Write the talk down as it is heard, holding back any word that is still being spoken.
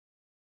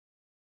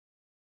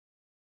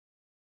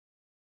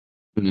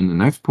And in the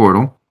next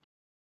portal,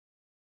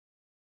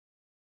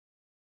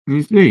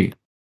 you see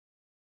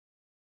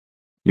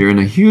you're in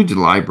a huge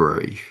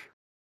library,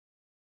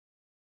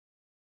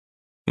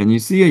 and you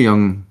see a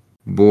young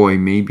boy,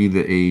 maybe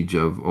the age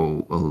of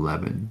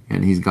 11,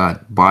 and he's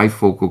got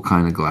bifocal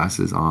kind of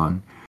glasses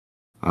on.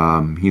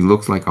 He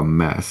looks like a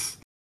mess,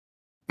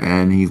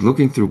 and he's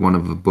looking through one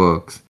of the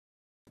books,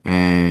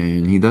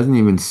 and he doesn't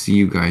even see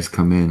you guys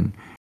come in.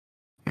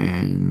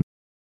 And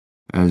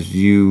as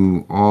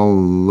you all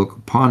look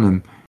upon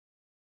him,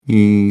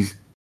 he's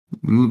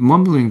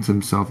mumbling to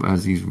himself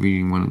as he's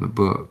reading one of the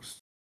books.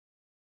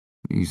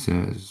 He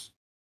says,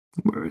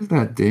 "Where is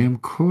that damn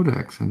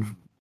codex?" And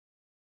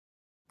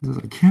he says,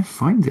 "I can't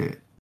find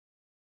it."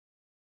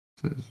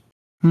 He says,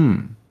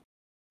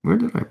 "Where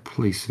did I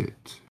place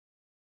it?"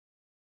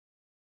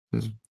 He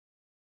says,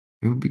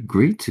 "It would be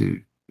great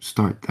to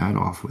start that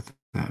off with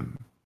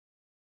them.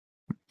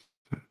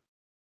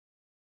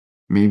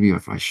 Maybe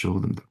if I show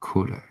them the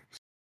codex."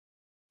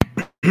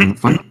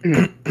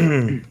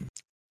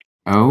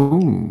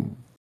 Oh,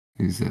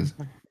 he says,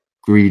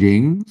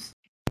 "Greetings."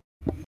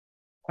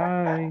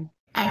 Hi.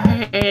 I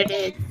heard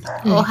it.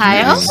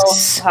 Ohio?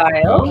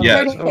 Ohio? We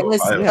Yes. heard it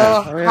was Yeah.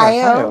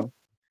 Ohio.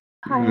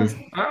 He says,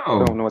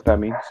 Don't know "Oh, what that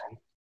means.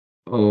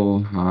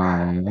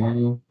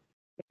 Ohio."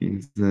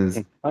 He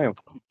says, Ohio.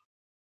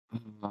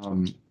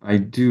 I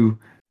do.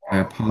 I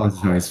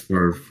apologize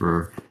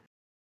for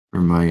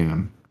my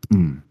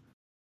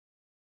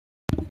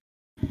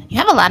You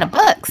have a lot of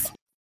books.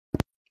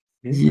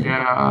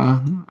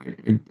 Yeah,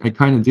 I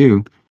kind of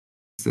do.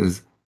 He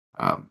says,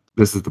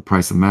 "This is the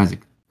price of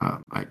magic."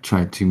 I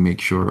try to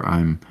make sure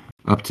I'm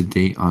up to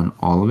date on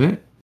all of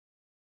it.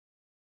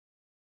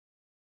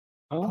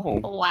 Oh,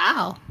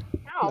 Wow.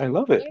 Oh, I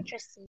love it.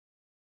 interesting.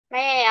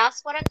 May I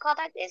ask what a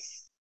Kodak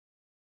is?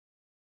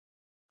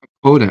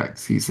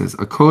 Codex, he says,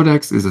 a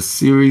codex is a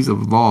series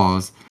of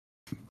laws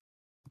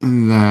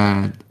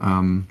that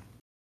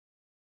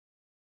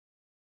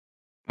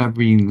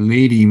every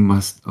lady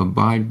must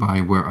abide by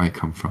where I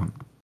come from.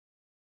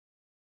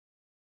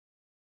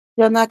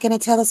 You're not going to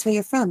tell us where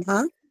you're from,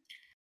 huh?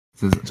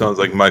 He says, Sounds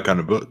like my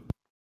kind of book.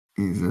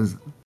 he says,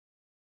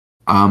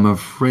 "I'm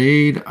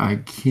afraid I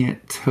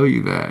can't tell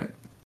you that."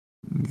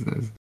 He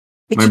says,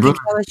 But My you brother-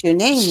 can tell us your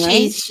name,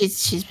 right?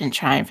 She's been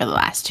trying for the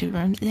last 2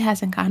 rooms. It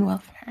hasn't gone well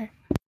for her.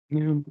 Yeah.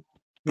 You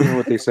know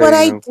what they That's say. what you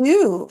I know.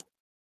 do.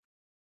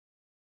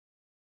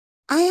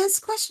 I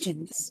ask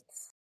questions.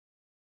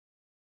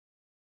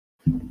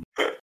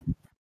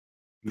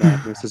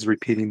 Magnus is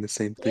repeating the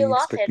same You thing,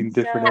 lost expecting it,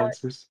 different so-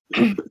 answers.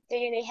 Do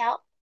you need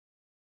help?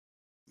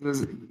 he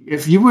says,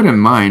 "If you wouldn't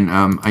mind,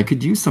 I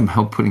could use some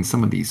help putting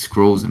some of these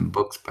scrolls and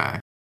books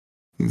back."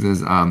 He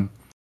says,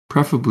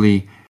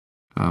 "Preferably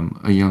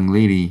a young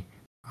lady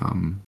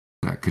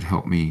that could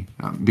help me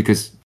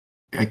because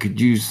I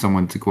could use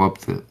someone to go up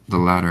the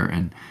ladder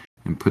and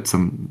put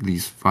some of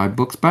these 5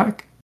 books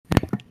back."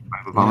 I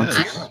have a volunteer.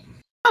 Yes.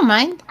 Don't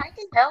mind. I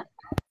can help.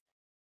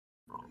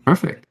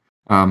 Perfect.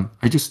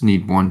 I just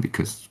need one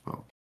because,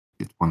 well,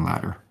 it's one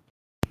ladder.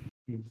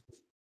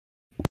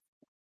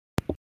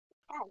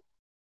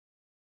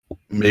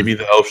 Maybe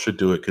the elf should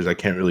do it because I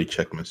can't really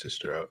check my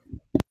sister out.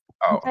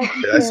 Oh,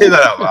 did I say that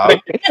out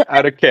loud?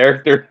 Out of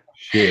character.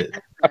 Shit.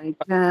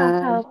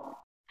 Uh,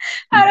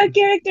 Out of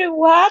character,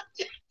 what?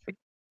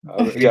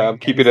 Yeah, I'm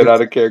keeping it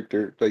out of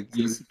character. Like, I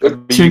mean,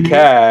 What's you your name?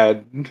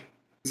 can.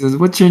 He says,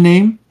 "What's your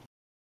name?"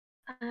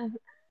 My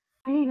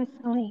name is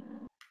Celine.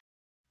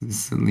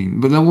 Celine.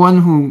 But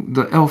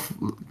the elf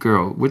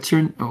girl, what's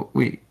your, oh,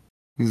 wait.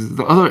 This is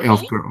the other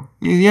elf girl.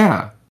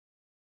 Yeah.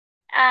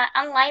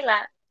 I'm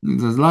Lila.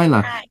 This is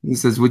Lila. Hi. He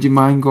says, "Would you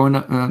mind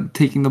going,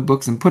 taking the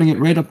books and putting it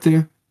right up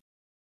there?"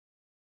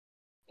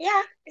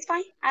 Yeah, it's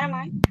fine. I don't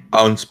mind.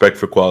 I'll inspect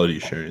for quality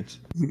assurance.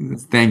 He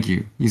says, "Thank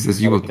you." He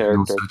says, "You Out will of do no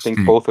character. I such think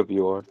thing." both of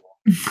you are.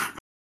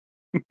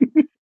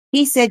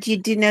 he said you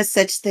do no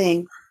such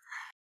thing.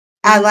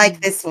 I like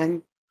this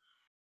one.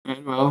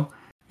 And well,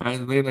 as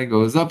Layla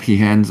goes up, he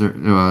hands her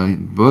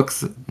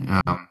books.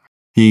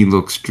 He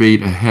looks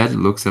straight ahead,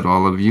 looks at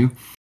all of you,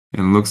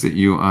 and looks at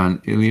you on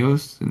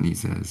Ilios, and he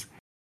says,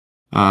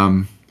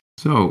 the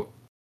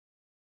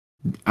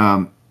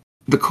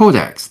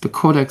Codex. The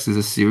Codex is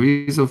a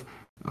series of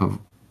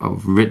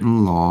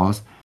written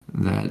laws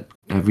that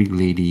every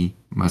lady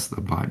must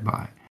abide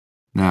by.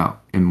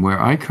 Now, and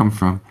where I come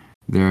from,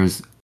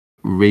 there's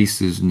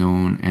races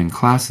known and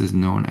classes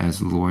known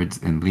as lords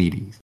and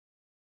ladies.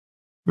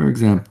 For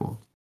example,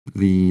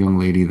 the young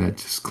lady that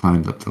just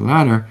climbed up the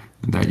ladder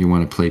that you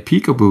want to play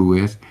peekaboo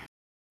with,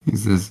 he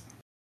says,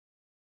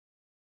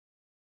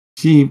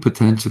 she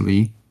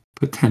potentially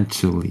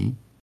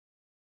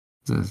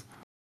says,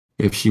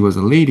 if she was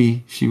a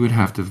lady, she would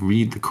have to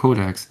read the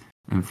Codex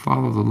and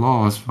follow the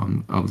laws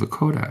of the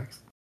Codex.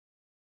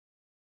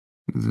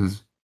 He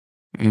says,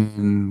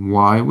 and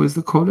why was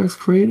the Codex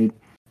created?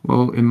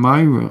 Well, in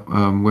my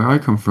where I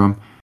come from,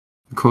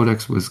 the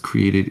Codex was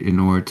created in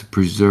order to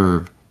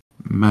preserve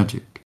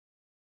magic.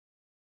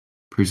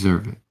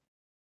 Preserve it.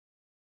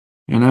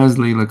 And as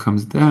Layla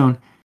comes down,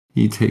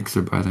 He takes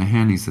her by the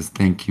hand. He says,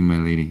 "Thank you, my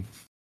lady."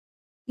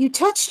 You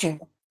touched her,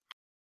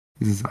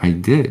 He says, "I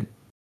did."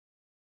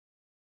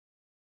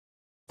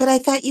 but I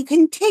thought you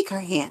couldn't take her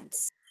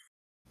hands.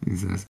 He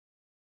says,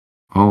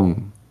 "Oh,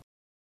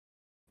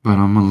 but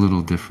I'm a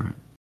little different.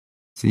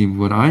 See,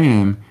 what I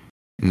am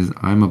is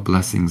I'm a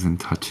blessings and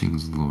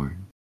touchings Lord."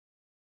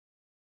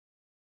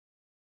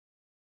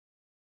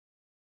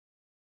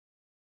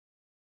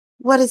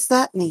 What does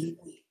that mean?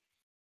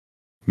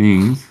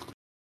 Means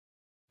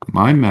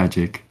my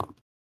magic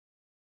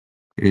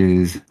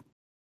is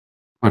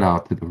put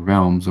out to the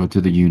realms or to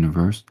the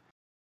universe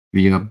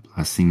via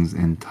blessings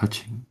and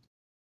touching.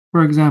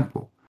 For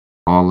example,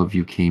 all of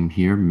you came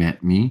here,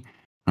 met me,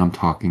 and I'm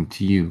talking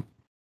to you.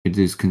 It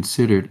is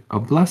considered a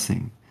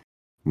blessing.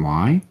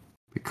 Why?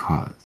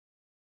 Because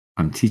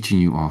I'm teaching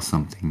you all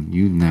something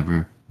you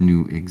never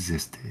knew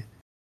existed.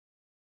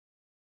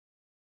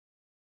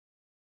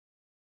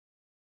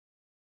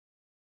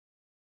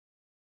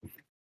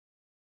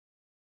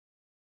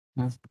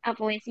 A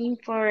blessing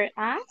for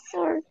us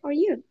or for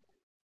you?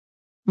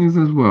 He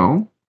says,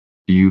 "Well,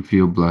 do you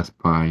feel blessed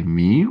by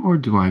me or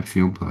do I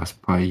feel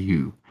blessed by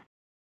you?"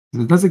 He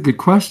says, "That's a good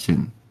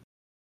question.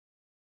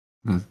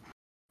 He says,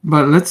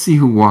 but let's see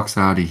who walks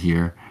out of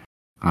here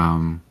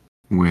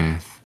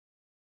with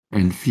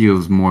and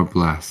feels more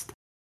blessed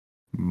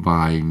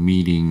by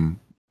meeting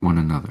one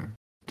another.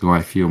 Do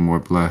I feel more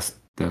blessed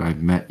that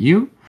I've met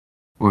you?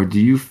 Or do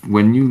you,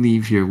 when you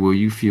leave here, will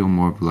you feel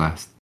more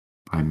blessed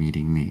by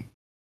meeting me?"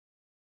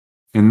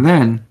 And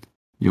then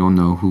you'll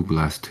know who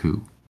blessed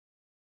who.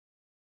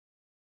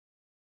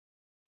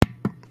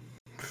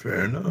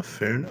 Fair enough.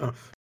 Fair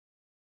enough.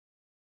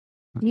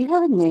 Do you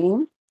have a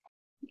name?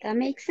 That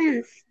makes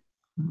sense.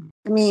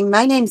 I mean,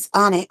 my name's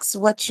Onyx.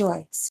 What's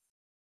yours?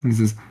 He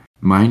says,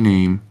 "My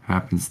name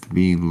happens to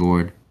be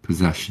Lord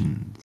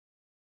Possessions."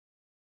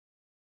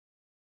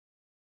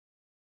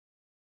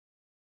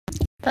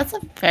 That's a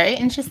very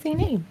interesting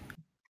name.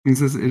 He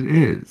says, "It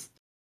is.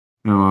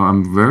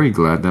 I'm very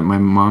glad that my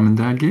mom and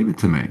dad gave it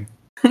to me."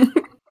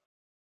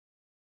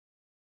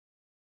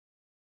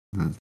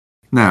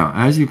 Now,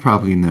 as you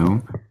probably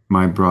know,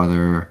 my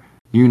brother,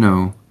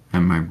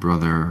 and my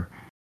brother,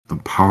 the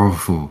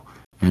powerful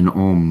and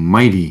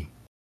almighty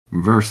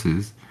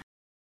Versus,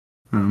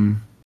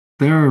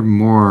 they're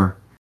more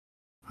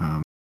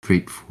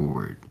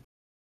straightforward.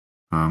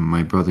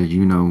 My brother,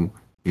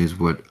 is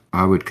what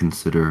I would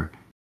consider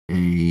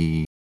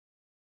a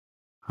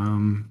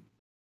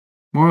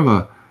more of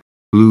a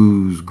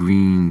blues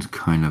greens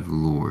kind of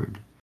lord,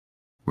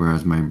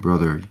 whereas my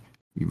brother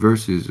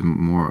Versus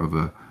more of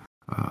a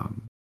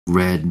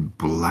red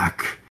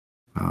black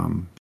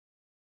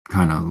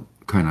kind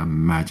of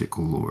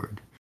magical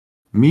lord.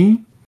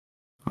 Me,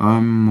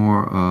 I'm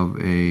more of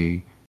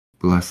a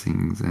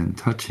blessings and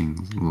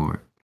touchings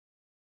lord.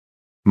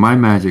 My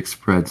magic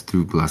spreads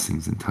through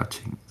blessings and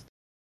touchings.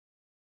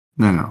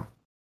 Now,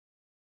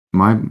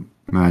 my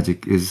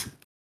magic is,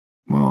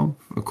 well,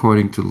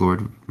 according to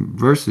Lord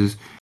Versus,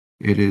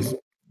 it is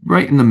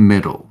right in the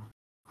middle.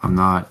 I'm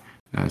not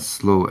as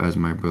slow as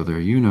my brother,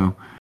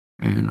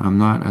 and I'm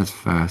not as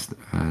fast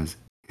as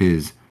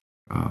his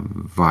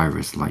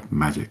virus-like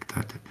magic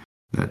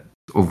that's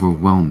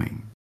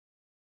overwhelming.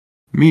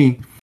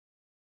 Me,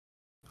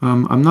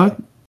 I'm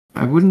not.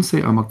 I wouldn't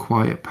say I'm a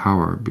quiet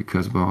power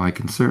because, well, I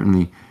can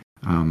certainly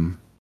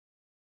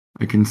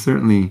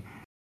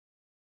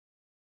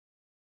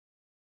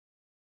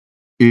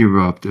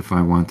erupt if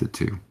I wanted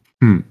to.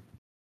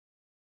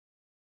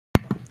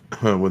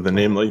 With a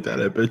name like that,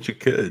 I bet you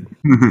could.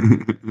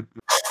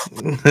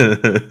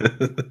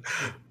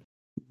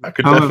 I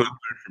could definitely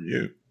learn from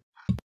you.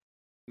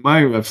 My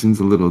eruption's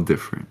a little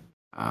different.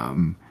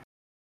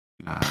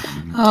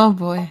 Oh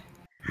boy.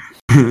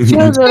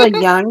 You're a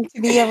little young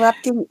to be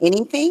erupting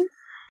anything?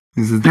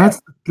 He says,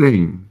 "That's the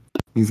thing."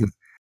 He says,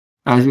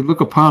 "As you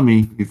look upon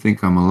me, you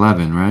think I'm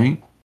 11,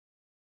 right?"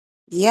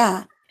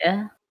 Yeah.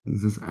 Yeah. He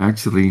says,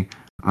 "Actually,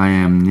 I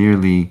am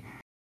nearly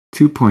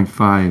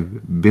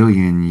 2.5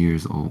 billion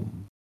years old."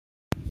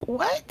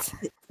 What?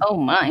 Oh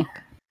my.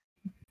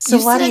 So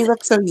why do you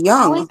look so How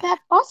young? is that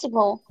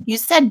possible? You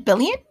said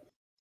billion?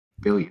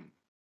 Billion.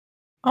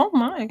 Oh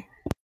my.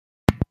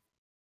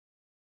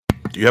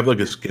 Do you have like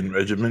a skin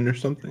regimen or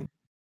something?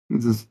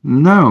 He says,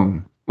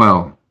 "No."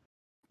 Well,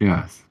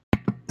 yes.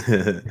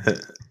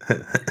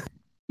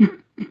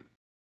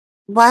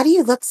 Why do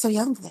you look so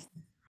young then?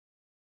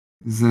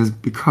 He says,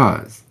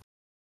 "Because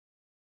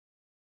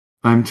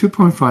I'm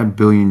 2.5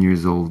 billion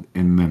years old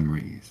in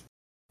memories,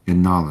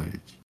 in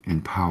knowledge,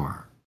 in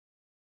power."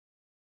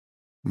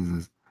 He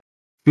says,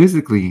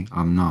 "Physically,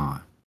 I'm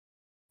not,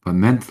 but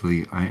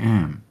mentally, I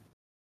am.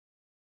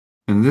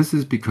 And this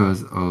is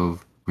because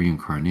of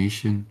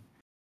reincarnation,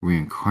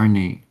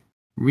 reincarnate,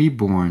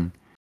 reborn,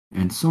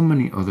 and so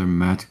many other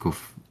magical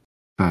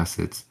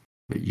facets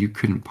that you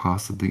couldn't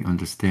possibly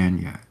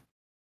understand yet.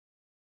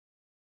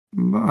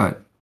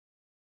 But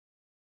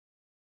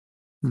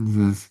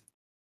this,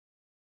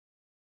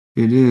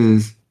 it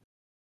is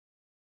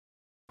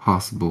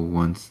possible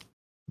once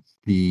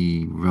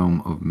the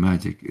realm of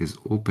magic is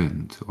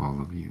open to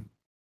all of you.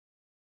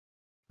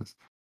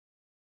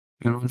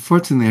 And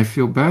unfortunately, I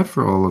feel bad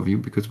for all of you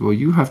because, well,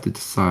 you have to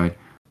decide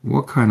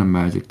what kind of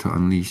magic to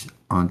unleash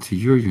onto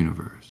your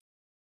universe.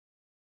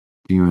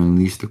 Do you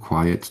unleash the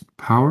quiet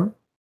power?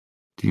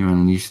 Do you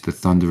unleash the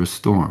thunderous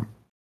storm?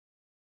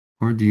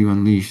 Or do you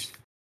unleash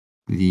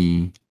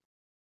the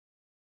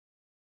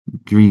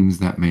dreams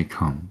that may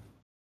come?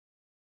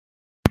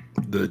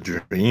 The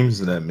dreams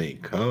that may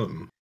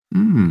come.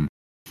 Hmm.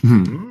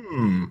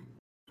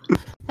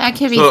 That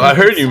could be. So I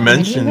heard you so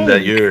mention many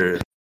that ways. you're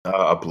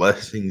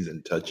blessings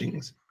and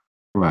touchings.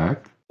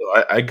 Correct.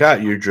 So I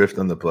got your drift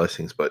on the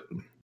blessings, but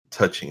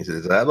touchings,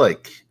 is that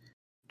like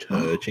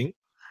touching?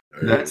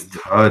 Or- That's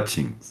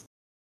touchings.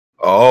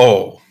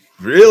 Oh,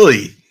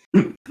 really?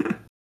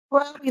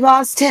 Well, we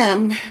lost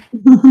him.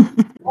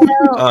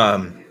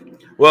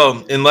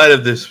 Well, in light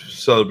of this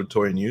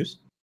celebratory news,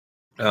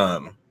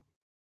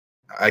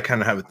 I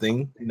kind of have a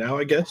thing now,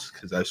 I guess,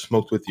 because I've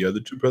smoked with the other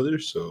two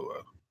brothers. So,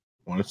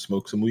 want to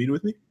smoke some weed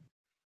with me?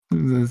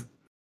 He says,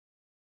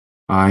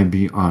 I'd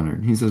be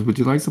honored. He says, would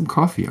you like some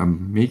coffee?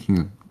 I'm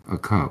making a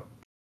cup.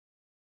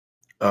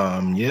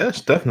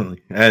 Yes,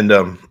 definitely. And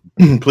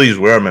please,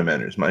 where are my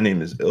manners? My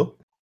name is Il.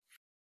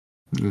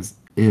 He says,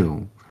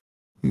 ill.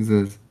 He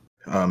says,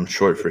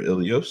 Short for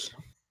Ilios.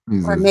 he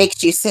Or says,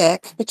 makes you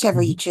sick,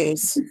 whichever you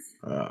choose.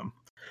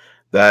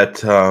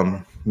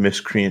 That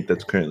miscreant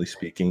that's currently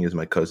speaking is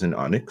my cousin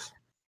Onyx.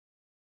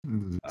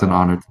 it's an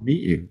honor to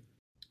meet you.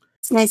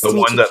 It's nice The to meet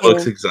one you that too.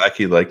 looks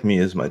exactly like me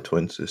is my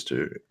twin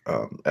sister,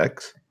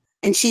 X.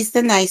 And she's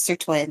the nicer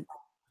twin.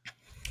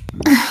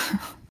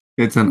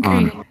 It's an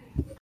honor.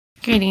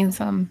 Greetings.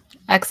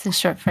 X is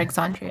short for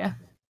Exandria.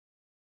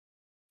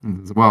 He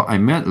says, well, I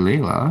met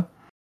Layla.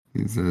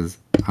 He says,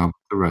 how about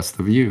the rest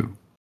of you?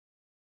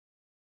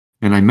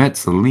 And I met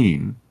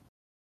Celine.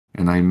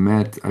 And I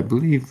met, I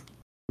believe,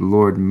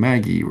 Lord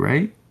Maggie,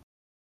 right?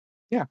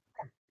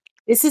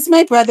 This is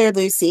my brother,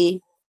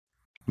 Lucy.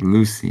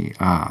 Lucy.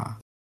 Ah.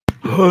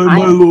 Hi,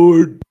 my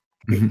lord.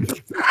 I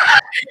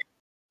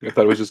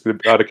thought it was just gonna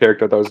be out of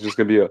character. I thought it was just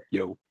gonna be a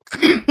yo.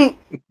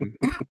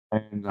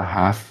 And the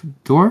half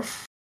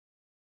dwarf.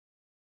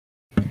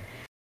 Hi,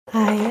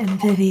 I'm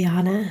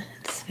Viviana.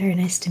 It's very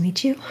nice to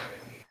meet you.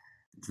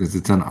 Says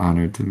it's an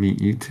honor to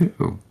meet you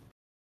too.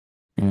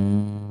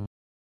 And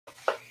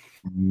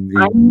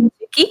I'm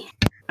Vicky.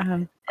 It's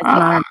an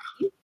honor.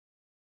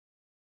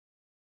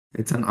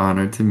 it's an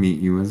honor to meet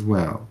you as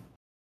well.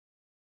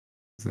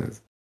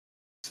 Says,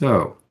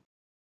 so,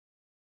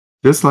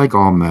 just like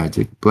all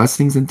magic,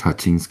 blessings and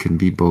touchings can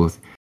be both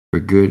for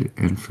good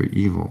and for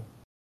evil.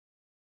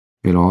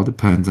 It all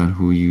depends on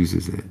who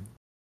uses it.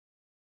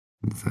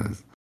 It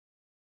says,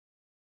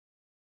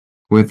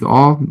 with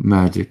all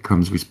magic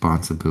comes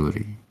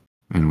responsibility,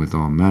 and with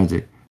all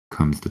magic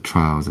comes the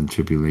trials and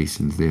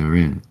tribulations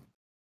therein.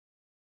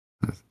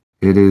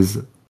 It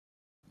is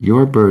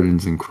your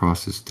burdens and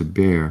crosses to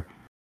bear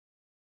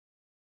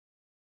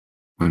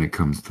when it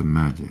comes to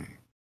magic.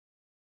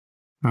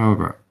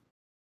 However,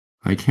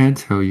 I can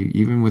tell you,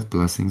 even with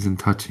blessings and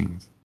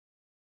touchings,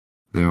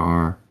 there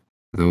are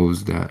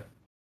those that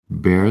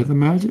bear the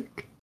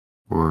magic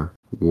or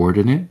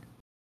warden it,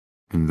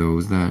 and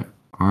those that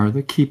are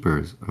the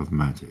keepers of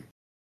magic.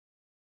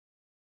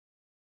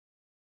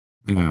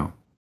 Now,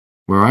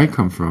 where I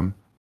come from,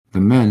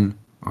 the men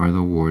are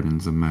the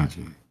wardens of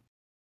magic.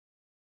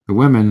 The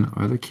women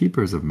are the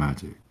keepers of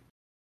magic.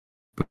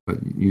 But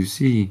you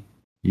see,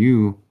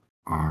 you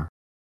are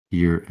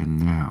here and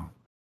now.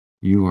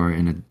 You are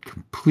in a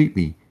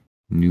completely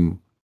new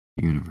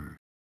universe.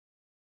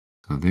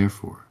 So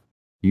therefore,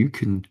 you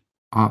can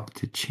opt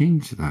to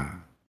change that.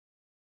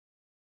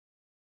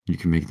 You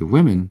can make the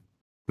women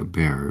the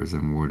bearers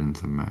and wardens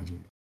of magic.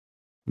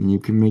 And you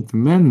can make the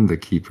men the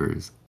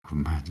keepers of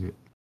magic.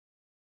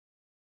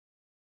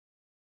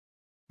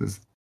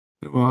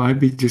 Well, I'd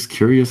be just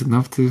curious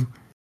enough to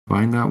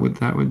find out what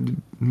that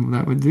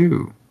would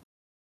do.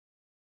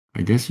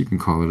 I guess you can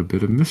call it a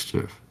bit of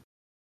mischief.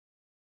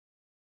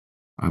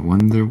 I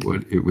wonder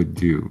what it would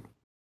do.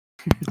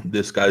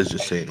 This guy's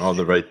just saying all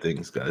the right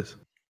things, guys.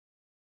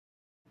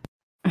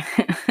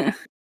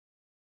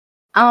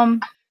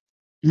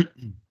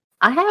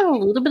 I have a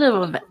little bit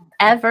of an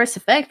adverse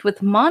effect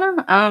with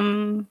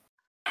mana.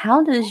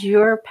 How does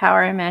your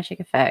power and magic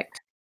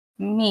affect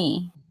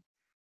me?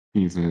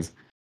 He says,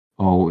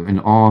 oh, in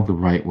all the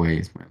right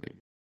ways, my lady.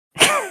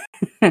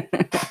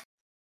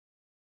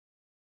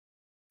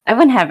 I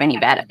wouldn't have any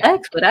bad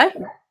effects, would I?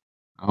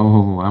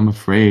 Oh, I'm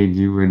afraid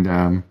you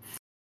would,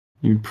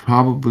 you'd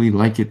probably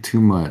like it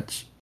too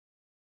much.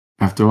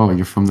 After all,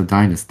 you're from the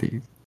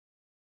dynasty.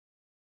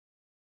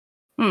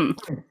 Thank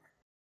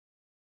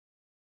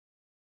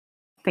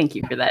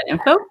you for that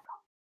info.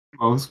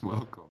 Most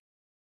welcome.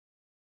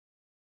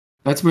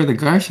 That's where the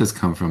Geishas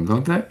come from,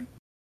 don't they?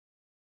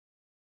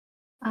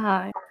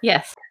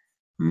 Yes.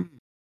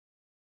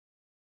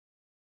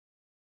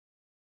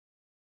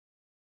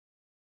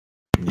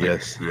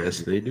 Yes,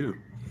 they do.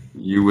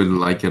 You would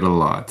like it a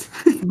lot.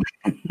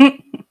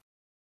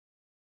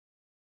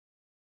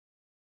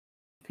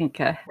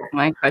 think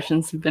my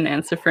questions have been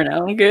answered for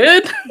now. I'm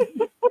good.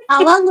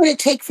 How long would it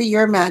take for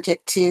your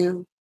magic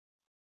to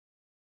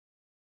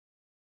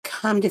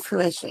come to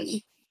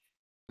fruition?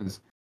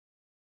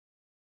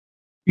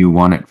 You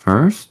want it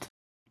first?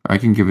 I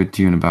can give it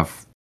to you in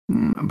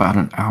about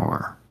an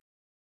hour.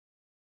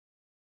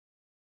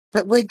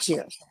 But would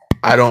you?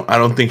 I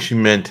don't think she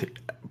meant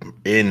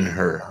in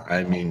her.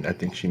 I mean, I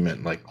think she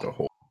meant like the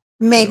whole.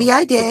 Maybe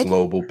I the did.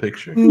 global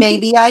picture.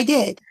 Maybe I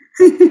did.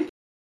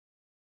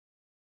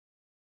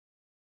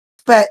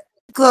 But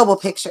global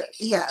picture,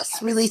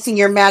 yes. Releasing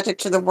your magic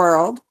to the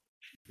world.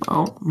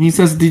 Oh, he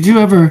says, did you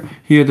ever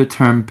hear the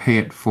term pay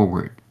it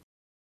forward?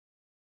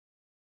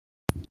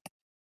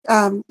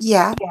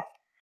 Yeah.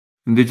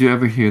 And did you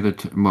ever hear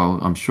well,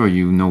 I'm sure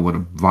you know what a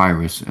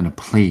virus and a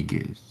plague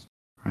is,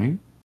 right?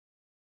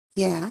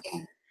 Yeah.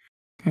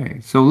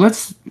 Okay, so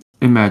let's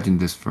imagine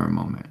this for a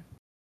moment.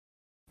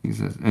 He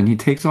says, and he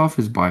takes off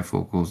his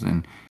bifocals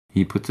and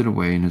he puts it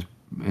away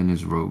in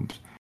his robes,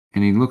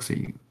 and he looks at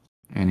you,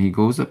 and he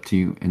goes up to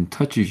you and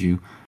touches you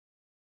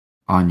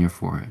on your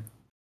forehead.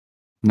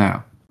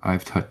 Now,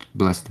 I've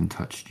blessed and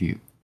touched you.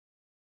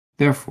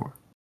 Therefore,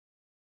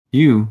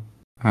 you,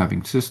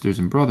 having sisters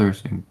and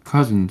brothers and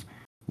cousins,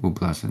 will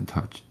bless and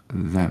touch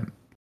them.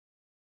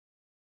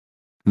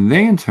 And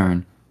they, in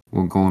turn,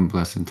 will go and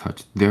bless and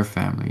touch their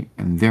family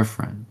and their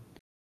friends.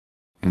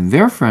 And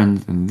their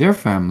friends and their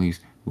families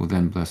will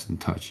then bless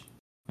and touch,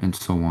 and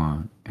so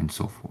on and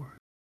so forth.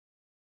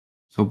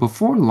 So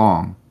before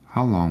long,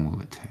 how long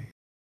will it take?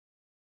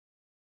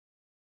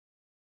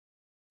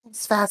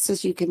 As fast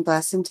as you can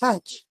bless and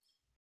touch.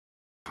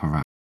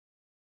 Correct.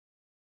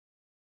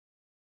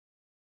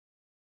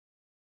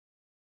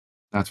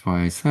 That's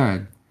why I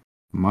said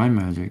my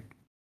magic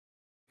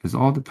is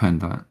all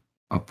dependent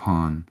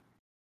upon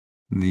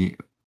the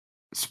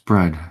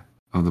spread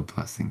of the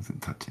blessings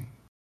and touching.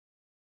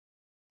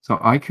 So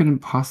I couldn't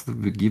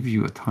possibly give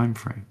you a time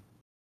frame.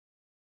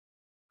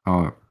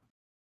 However,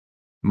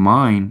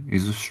 mine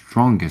is the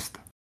strongest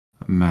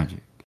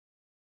magic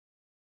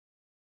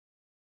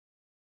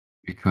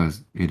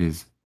because it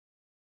is,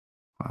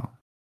 well,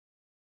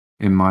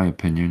 in my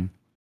opinion,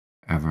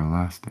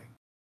 everlasting.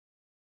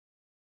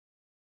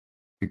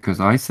 Because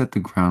I set the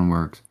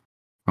groundwork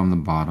from the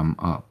bottom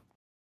up.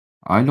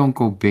 I don't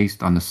go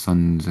based on the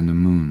suns and the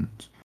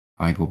moons.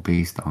 I go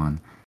based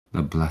on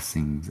the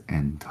blessings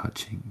and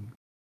touching.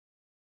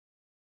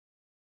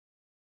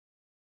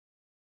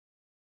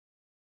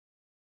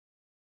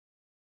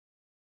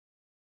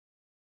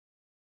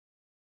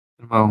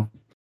 Well,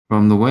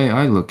 from the way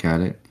I look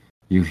at it,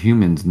 you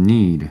humans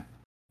need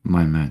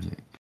my magic.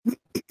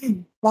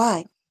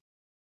 Why?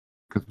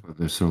 Because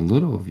there's so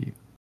little of you.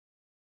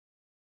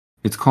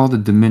 It's called a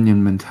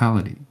dominion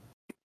mentality.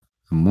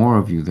 The more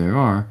of you there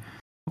are,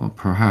 well,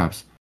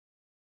 perhaps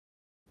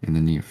in the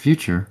near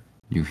future,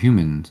 you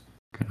humans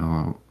can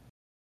all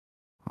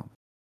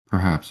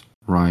perhaps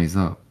rise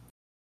up.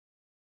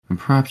 And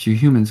perhaps you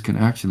humans can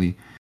actually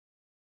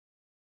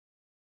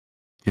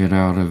get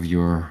out of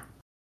your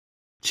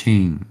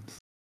chains.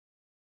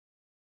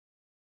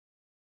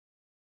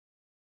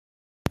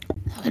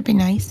 That would be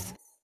nice.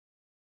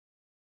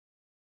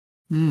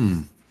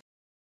 He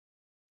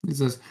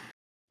says,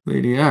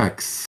 Lady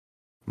X,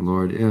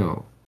 Lord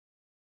Ill,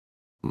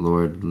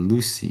 Lord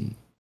Lucy,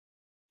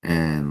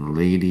 and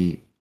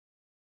Lady...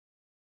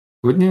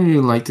 Wouldn't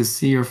you like to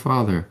see your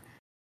father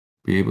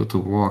be able to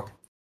walk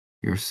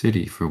your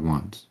city for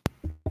once?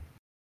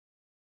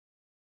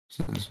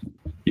 Says,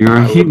 you're a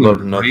I would healer,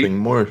 love nothing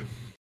more.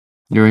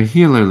 You're a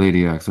healer,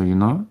 Lady X, are you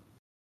not?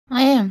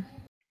 I am.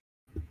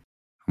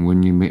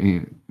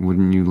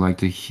 Wouldn't you like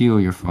to heal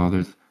your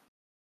father's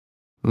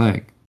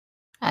leg,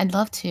 I'd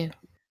love to,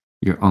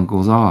 your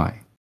uncle's eye?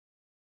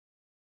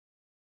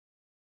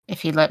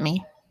 if you'd let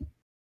me.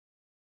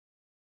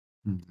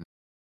 And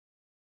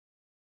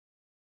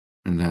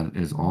that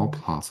is all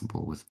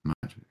possible with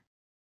magic.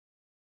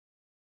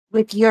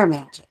 With your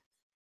magic.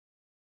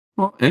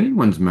 Well,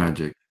 anyone's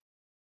magic.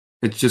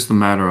 It's just a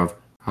matter of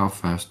how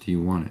fast do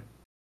you want it.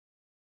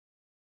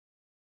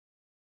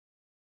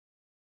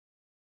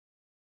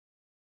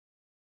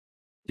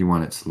 Do you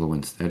want it slow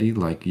and steady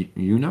like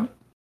you know?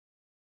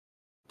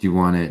 Do you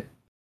want it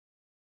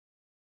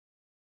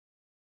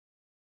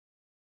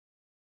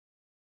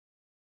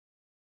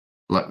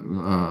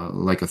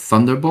like a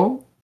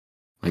thunderbolt?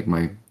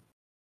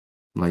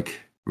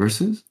 Like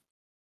verses?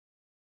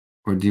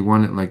 Or do you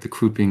want it like the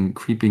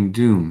creeping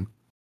doom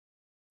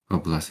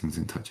of blessings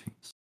and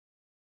touchings?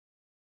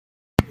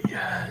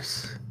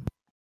 Yes.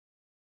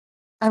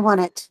 I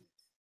want it.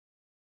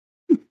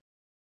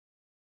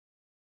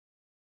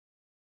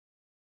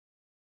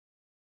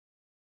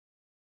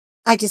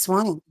 I just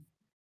want it.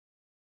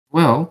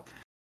 Well,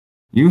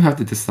 you have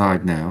to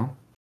decide now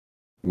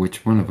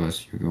which one of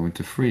us you're going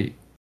to free,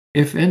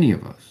 if any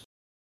of us.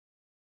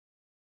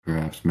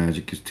 Perhaps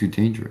magic is too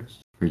dangerous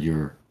for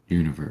your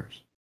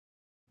universe.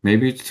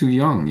 Maybe it's too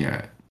young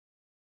yet.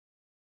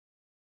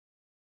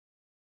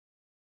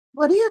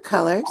 What are your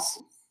colors?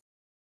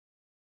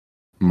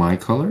 My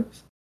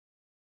colors?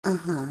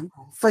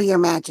 For your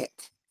magic.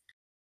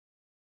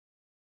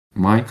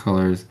 My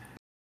colors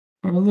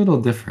are a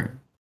little different.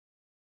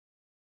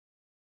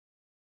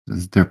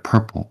 They're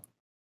purple,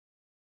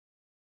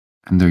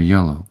 and they're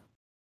yellow,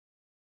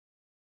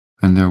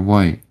 and they're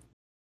white,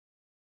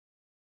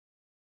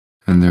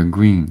 and they're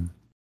green,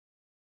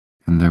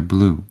 and they're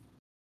blue,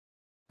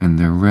 and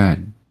they're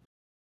red.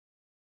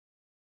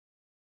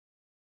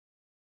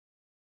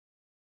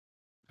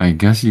 I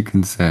guess you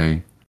can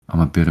say I'm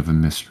a bit of a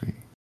mystery.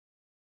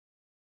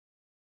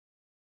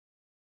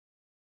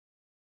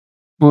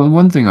 Well,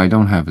 one thing I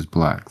don't have is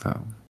black,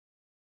 though.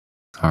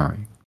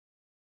 Sorry.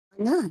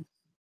 None.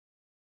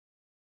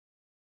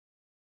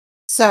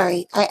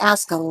 Sorry, I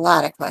ask a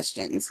lot of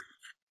questions.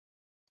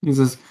 He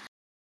says,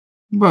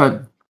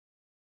 but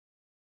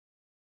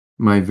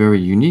my very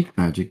unique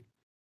magic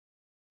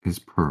is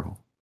pearl.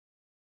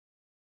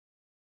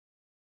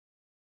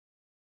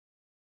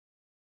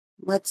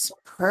 What's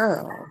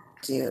Pearl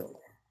do?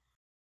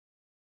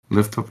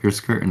 Lift up your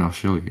skirt and I'll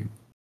show you.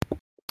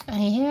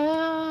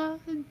 Yeah.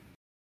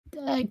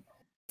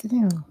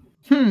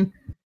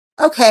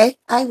 Okay,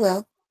 I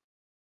will.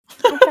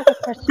 I have a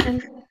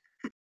question.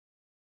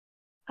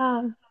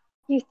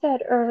 You said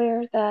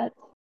earlier that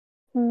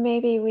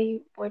maybe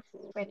we would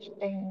switch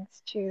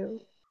things to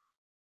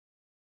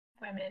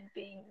women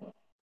being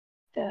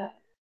the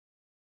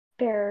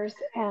bearers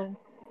and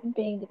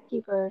being the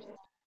keepers.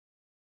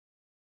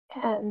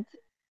 And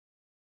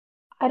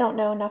I don't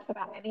know enough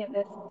about any of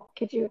this.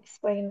 Could you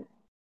explain,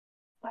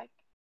 like,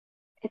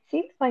 it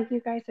seems like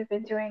you guys have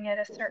been doing it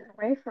a certain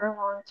way for a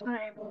long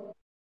time,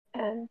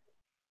 and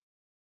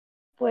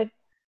would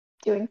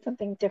doing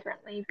something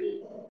differently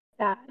be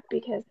bad?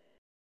 Because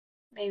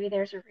maybe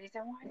there's a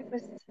reason why it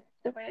was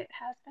the way it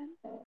has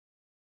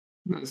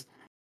been.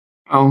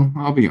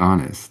 I'll be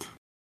honest.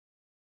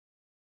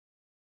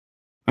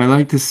 I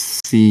like to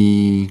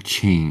see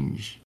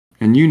change.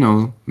 And you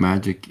know,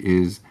 magic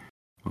is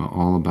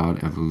all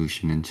about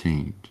evolution and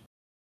change.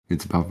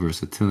 It's about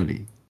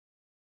versatility.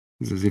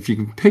 It says if you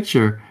can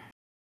picture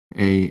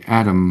a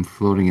atom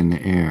floating in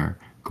the air,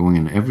 going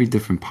in every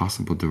different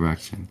possible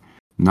direction,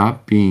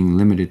 not being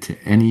limited to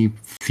any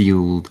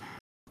field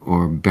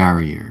or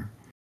barrier.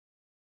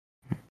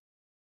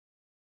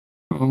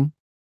 Well,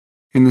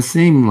 in the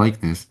same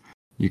likeness,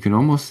 you can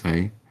almost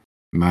say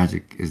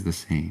magic is the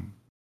same.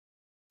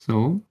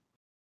 So,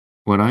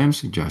 what I am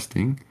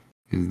suggesting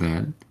is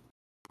that,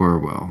 for,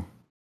 well,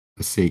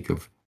 the sake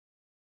of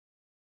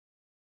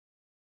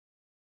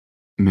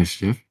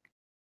mischief,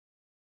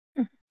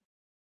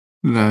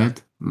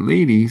 that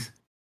ladies,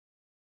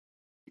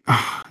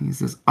 he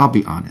says, I'll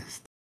be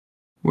honest.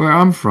 Where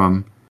I'm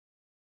from,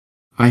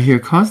 I hear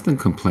constant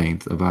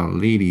complaints about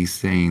ladies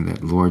saying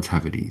that lords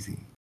have it easy,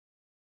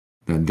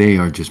 that they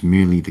are just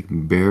merely the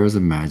bearers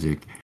of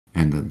magic,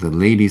 and that the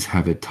ladies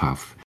have it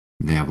tough.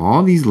 They have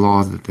all these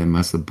laws that they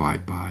must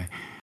abide by,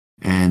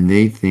 and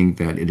they think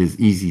that it is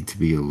easy to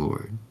be a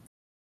lord.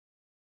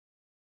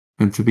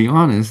 And to be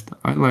honest,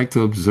 I like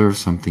to observe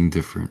something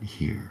different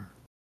here.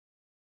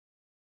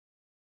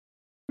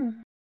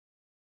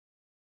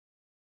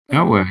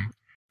 That way,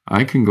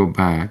 I can go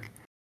back,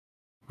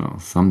 well,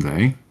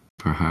 someday,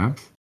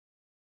 perhaps,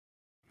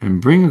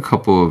 and bring a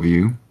couple of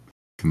you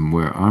to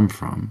where I'm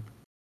from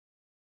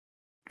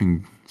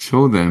and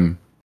show them,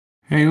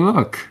 hey,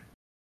 look,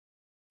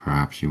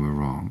 perhaps you were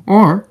wrong,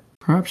 or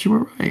perhaps you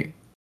were right.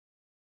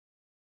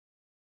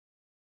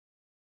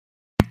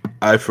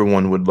 I, for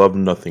one, would love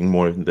nothing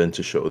more than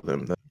to show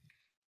them that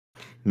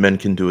men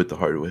can do it the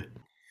hard way.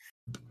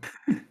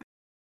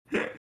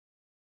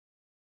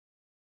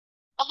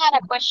 I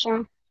had a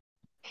question.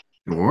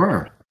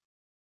 Sure.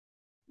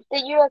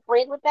 Did you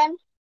agree with them,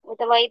 with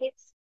the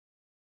ladies?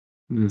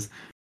 Yes.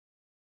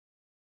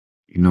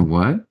 You know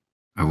what?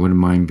 I wouldn't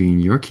mind being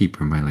your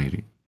keeper, my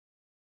lady.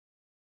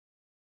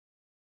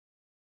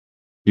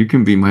 You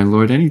can be my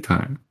lord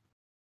anytime.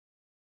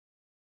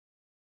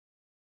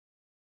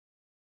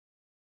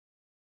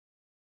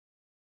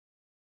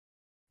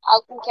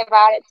 I'll think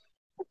about it.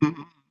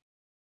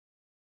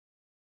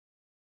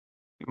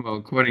 Well,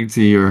 according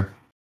to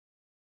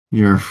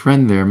your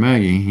friend there,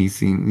 Maggie, he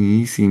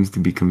seems to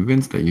be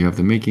convinced that you have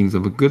the makings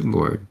of a good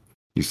lord.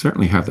 You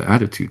certainly have the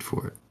attitude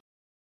for it.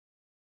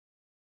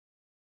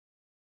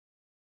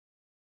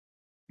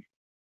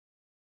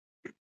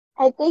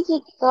 I think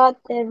he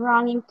got the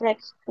wrong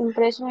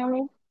impression of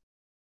me.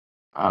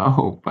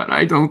 Oh, but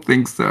I don't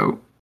think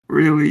so.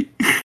 Really.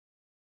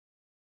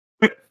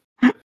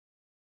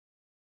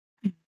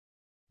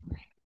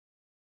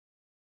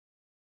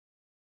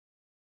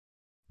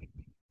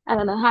 I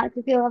don't know how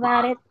to feel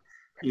about it.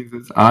 He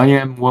says, I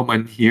am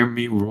woman, hear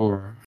me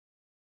roar.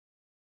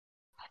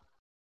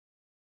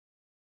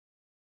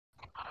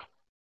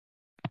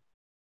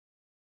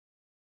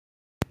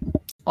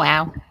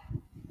 Wow.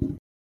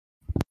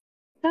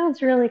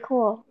 Sounds really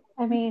cool.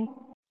 I mean,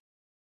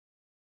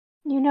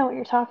 you know what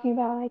you're talking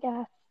about, I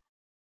guess.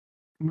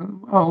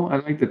 Well, I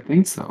like to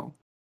think so.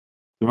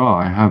 After all,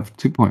 I have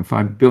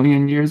 2.5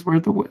 billion years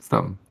worth of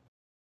wisdom.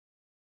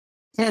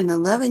 And an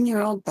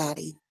 11-year-old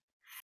baddie.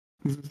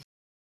 Well,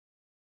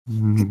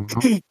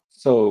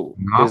 So,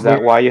 not is that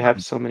very why you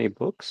have so many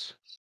books?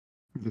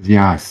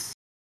 yes.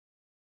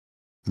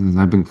 Since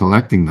I've been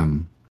collecting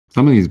them.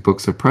 Some of these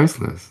books are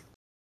priceless.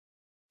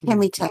 Can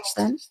we touch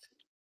them?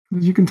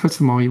 You can touch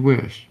them all you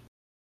wish.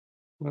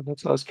 Well,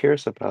 that's what I was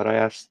curious about. I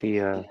asked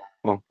the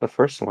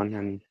first one,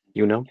 and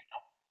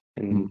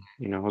and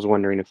I was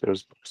wondering if there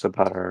was books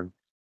about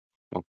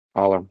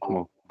all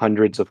our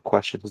hundreds of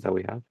questions that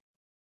we have.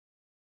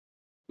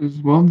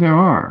 Well, there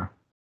are.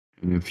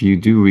 And if you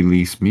do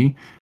release me,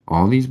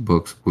 all these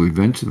books will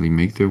eventually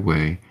make their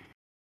way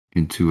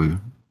into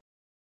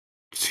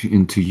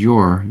into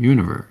your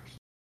universe.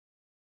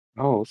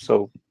 Oh,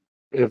 so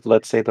if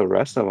let's say the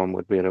rest of them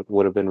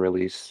would have been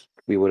released,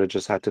 we would have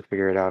just had to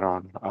figure it out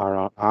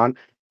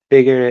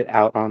figure it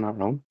out on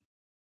our own.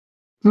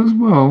 As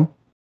well,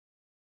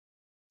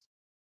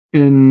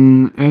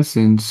 in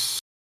essence,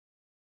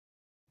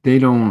 they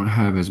don't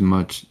have as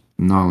much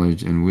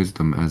knowledge and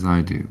wisdom as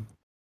I do.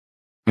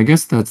 I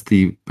guess that's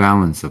the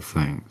balance of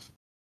things.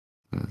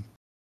 So I it's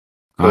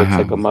like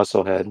have a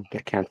musclehead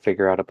that can't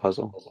figure out a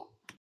puzzle.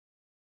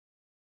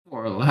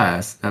 more or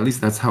less. At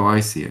least that's how I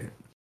see it.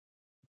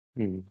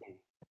 Hmm.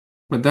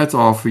 But that's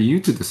all for you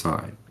to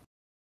decide.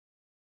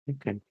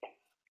 Okay.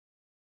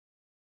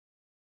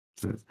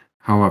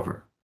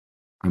 However,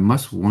 I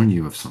must warn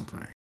you of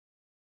something.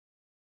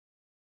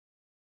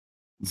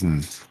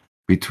 Since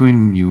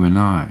between you and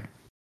I,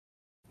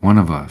 one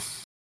of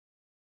us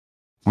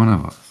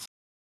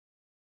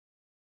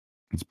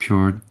is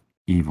pure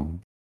evil.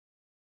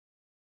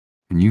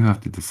 And you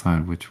have to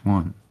decide which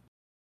one.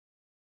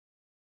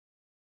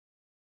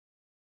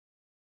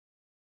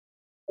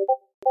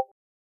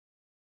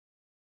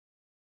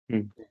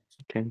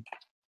 Okay.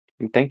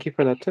 And thank you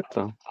for that tip,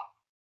 though.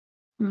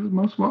 You're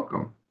most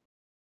welcome.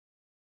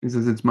 He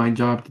says it's my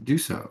job to do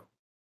so.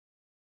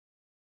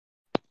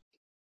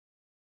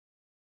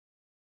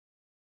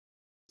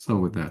 So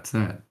with that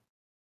said,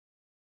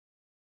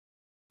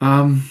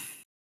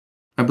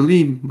 I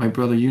believe my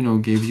brother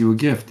gave you a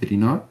gift, did he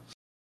not?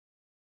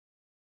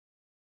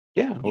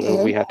 Yeah,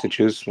 although we had to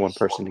choose one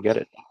person to get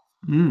it.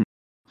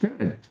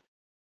 Good.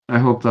 I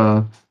hope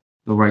the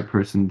right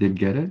person did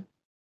get it.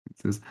 It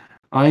says,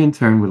 I in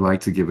turn would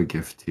like to give a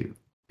gift to you,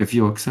 if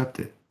you'll accept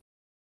it.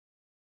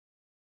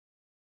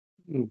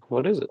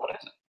 What is it?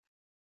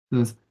 It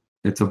says,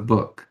 it's a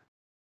book.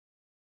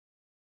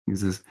 He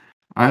says,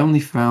 I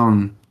only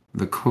found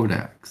the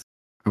Codex.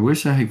 I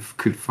wish I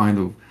could find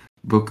a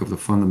book of the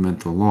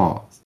fundamental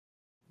laws.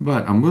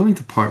 But I'm willing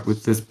to part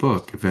with this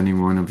book if any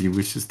one of you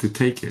wishes to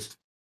take it.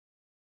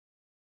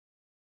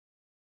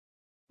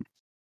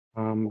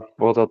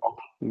 Well, the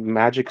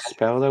magic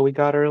spell that we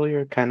got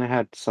earlier kind of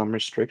had some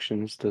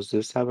restrictions. Does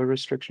this have a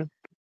restriction?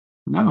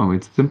 No,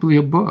 it's simply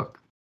a book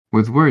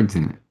with words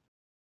in it.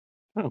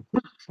 Oh,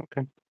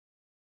 okay.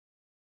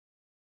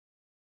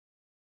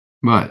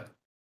 But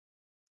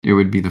it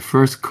would be the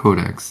first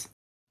codex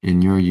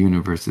in your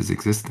universe's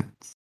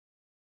existence.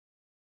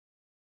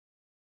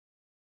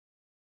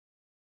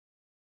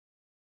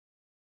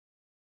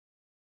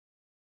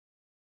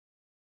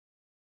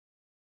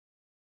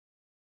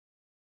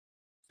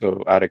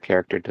 So, out of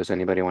character, does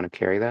anybody want to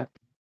carry that?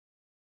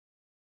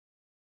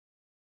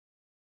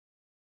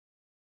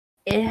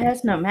 It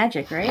has no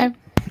magic, right?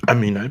 I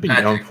mean, I'd be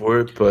down for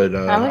it, but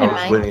I I wouldn't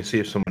was mind. waiting to see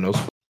if someone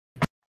else.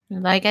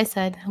 Like I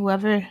said,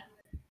 whoever,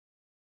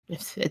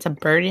 if it's a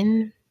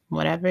burden,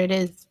 whatever it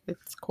is,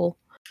 it's cool.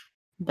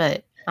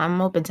 But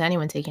I'm open to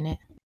anyone taking it.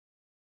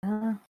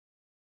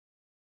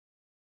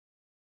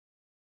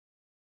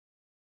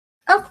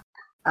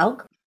 I'll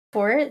go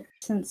for it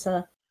since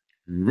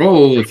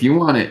Roll if you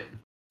want it.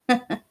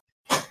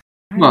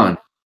 Come on.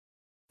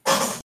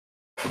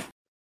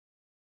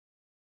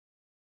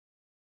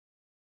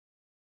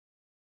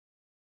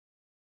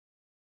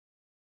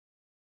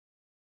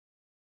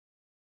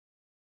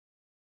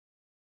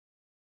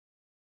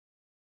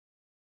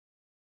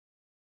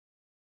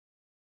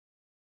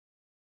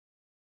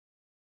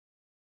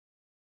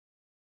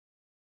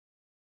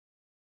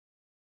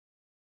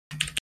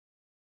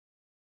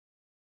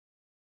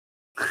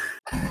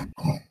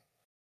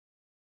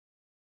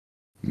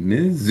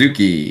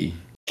 Mizuki.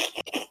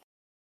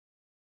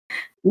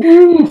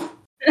 Woo!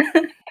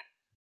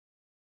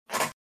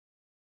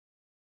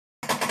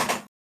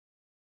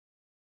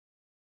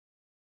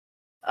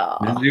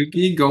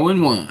 Mizuki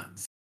going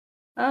once.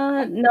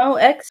 No,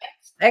 X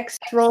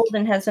rolled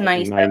and has a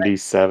 97.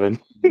 97.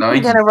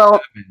 I'm gonna roll.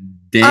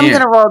 Damn. I'm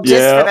gonna roll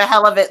just Yeah. for the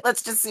hell of it.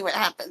 Let's just see what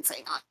happens.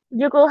 Hang on.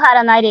 Yuko had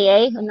a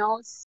 98. Who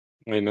knows?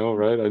 I know,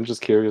 right? I'm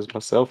just curious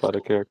myself out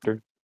of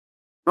character.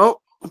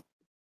 Oh.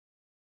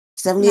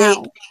 78.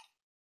 No.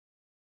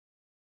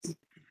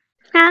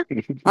 Huh?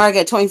 Oh, I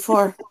got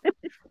 24.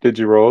 Did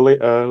you roll,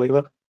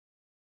 Layla?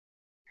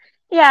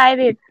 Yeah, I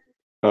did.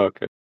 Oh,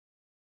 okay.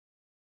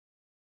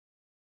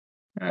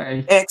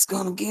 Hey. X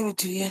gonna give it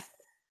to you.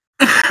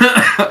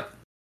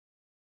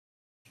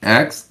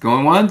 X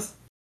going once.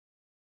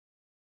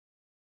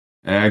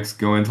 X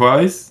going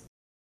twice.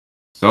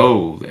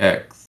 So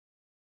X.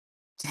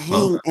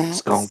 Dang, It's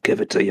X. gonna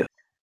give it to you.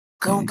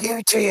 Gonna give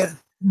it to you.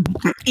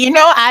 You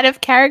know, out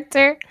of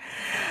character,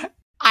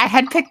 I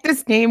had picked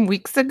this name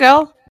weeks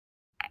ago,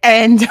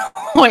 and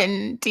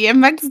when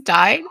DMX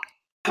died,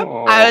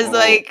 I was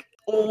like,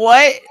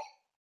 what?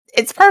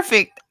 It's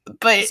perfect.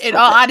 But in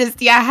all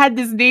honesty, I had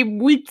this name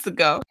weeks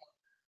ago.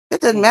 It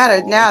doesn't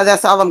matter. Now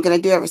that's all I'm gonna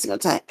do every single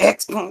time.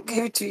 X gonna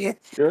give it to you.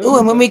 Ooh,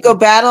 and when we go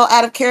battle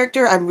out of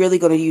character, I'm really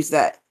gonna use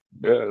that.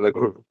 Yeah, like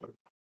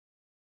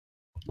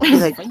Be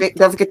like,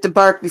 don't forget to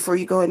bark before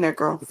you go in there,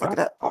 girl. Fuck it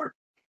up.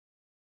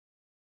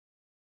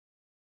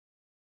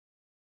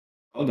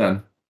 Hold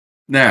on.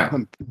 Now,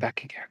 I'm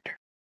back in character.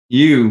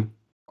 you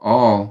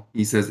all,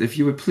 he says, if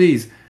you would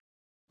please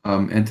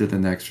enter the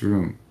next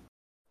room.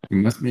 You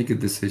must make a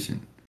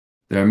decision.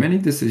 There are many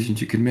decisions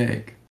you can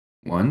make.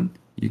 1,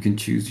 you can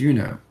choose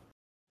Yuno.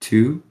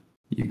 2,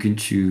 you can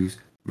choose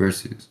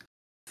Versus.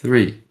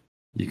 3,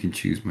 you can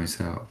choose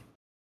myself.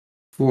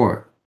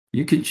 4,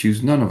 you can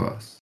choose none of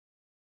us.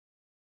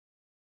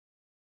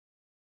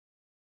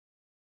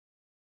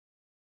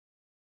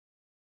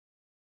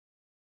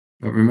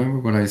 But remember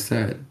what I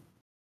said.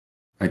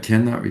 I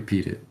cannot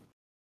repeat it.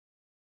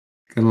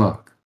 Good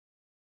luck.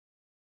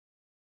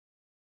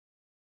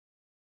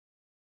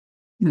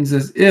 It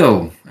says,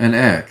 Ill and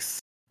X,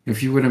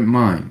 if you wouldn't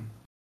mind,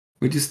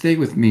 would you stay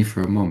with me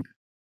for a moment?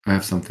 I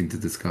have something to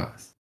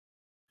discuss.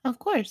 Of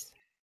course.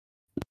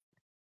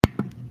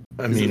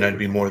 I mean, I'd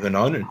be more than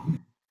honored.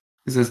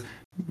 He says,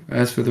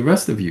 as for the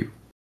rest of you,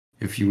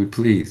 if you would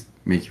please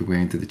make your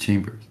way into the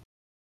chambers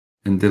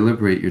and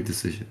deliberate your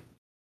decision.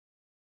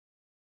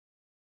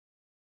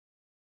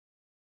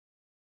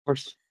 Of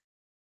course.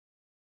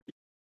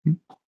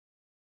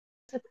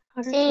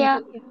 See ya.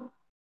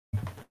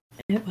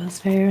 It was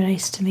very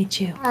nice to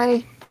meet you.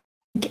 Hi.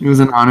 It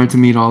was an honor to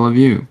meet all of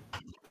you.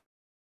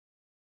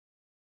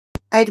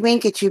 I'd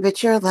wink at you,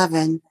 but you're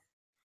 11.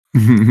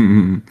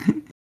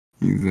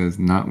 He says,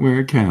 not where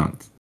it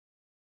counts.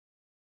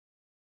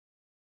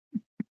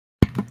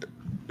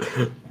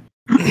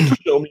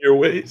 Show me your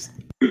ways.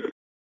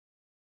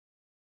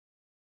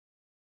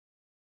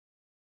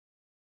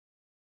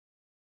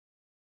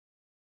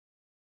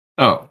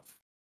 Oh,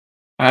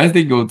 as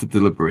they go to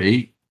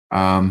deliberate,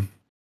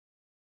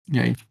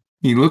 yeah,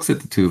 he looks at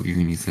the two of you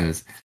and he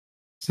says,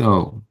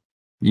 so,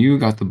 you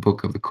got the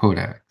Book of the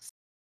Codex.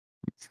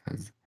 He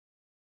says,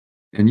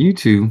 and you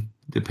two,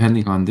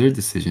 depending on their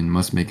decision,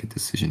 must make a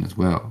decision as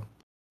well.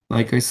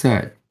 Like I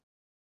said,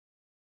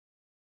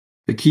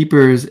 the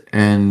Keepers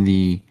and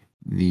the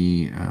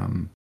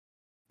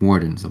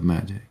Wardens of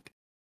Magic.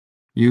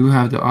 You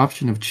have the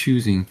option of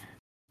choosing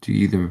to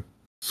either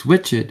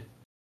switch it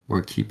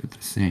or keep it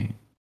the same.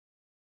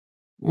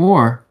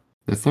 Or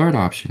the third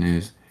option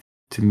is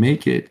to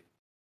make it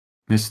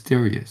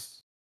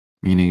mysterious,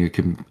 meaning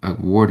a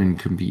warden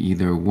can be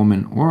either a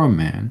woman or a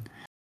man,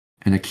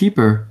 and a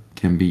keeper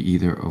can be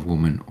either a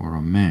woman or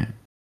a man.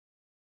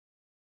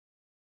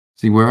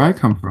 See, where I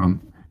come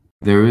from,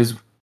 there is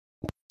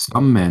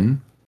some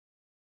men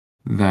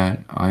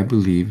that I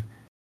believe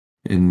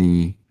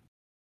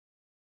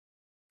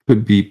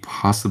could be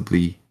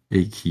possibly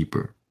a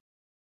keeper.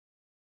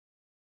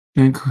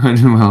 And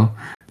well,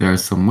 there are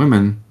some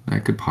women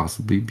that could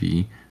possibly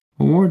be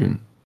a warden.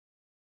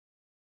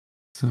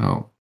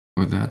 So,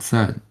 with that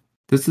said,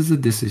 this is a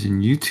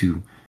decision you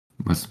two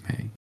must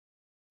make.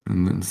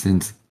 And then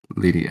since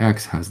Lady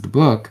X has the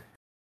book,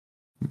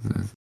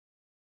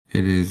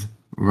 it is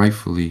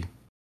rightfully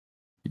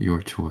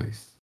your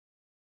choice.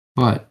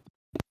 But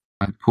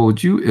I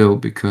pulled you ill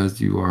because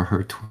you are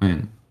her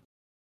twin,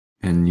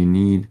 and you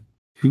need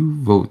 2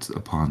 votes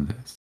upon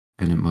this,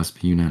 and it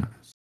must be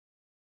unanimous.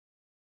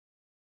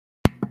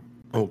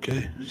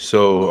 Okay,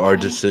 so our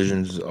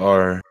decisions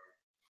are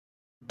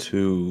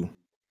to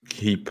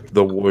keep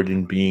the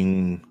warden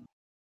being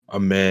a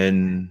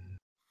man,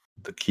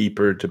 the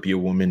keeper to be a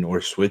woman,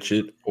 or switch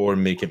it, or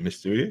make it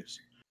mysterious.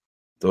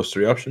 Those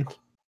 3 options?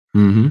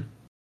 Mm-hmm.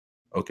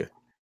 Okay.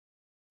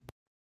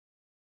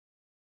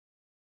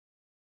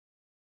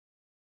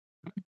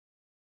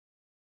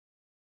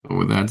 So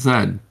with that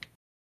said,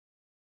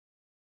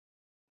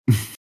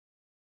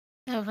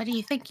 So what are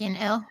you thinking,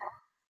 Il?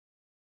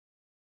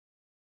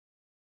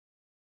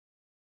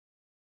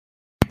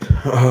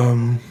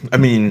 I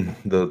mean,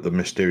 the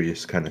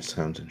mysterious kind of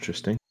sounds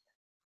interesting.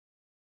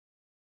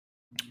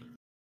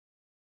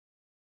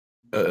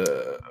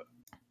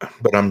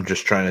 But I'm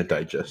just trying to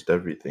digest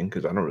everything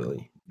because I don't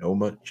really know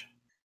much.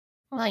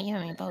 Well, you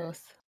and me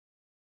both.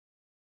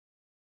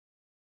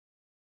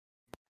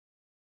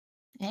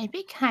 It'd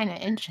be kind of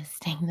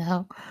interesting,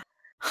 though.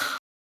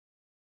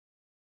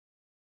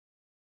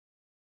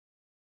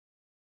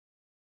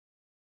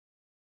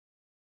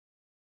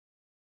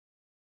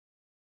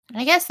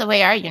 I guess the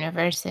way our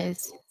universe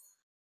is,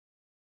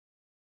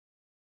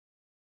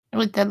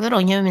 with the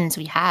little humans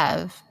we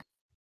have,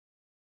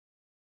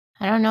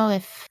 I don't know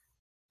if,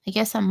 I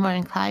guess I'm more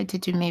inclined to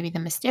do maybe the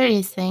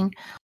mysterious thing,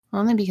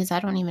 only because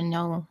I don't even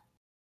know.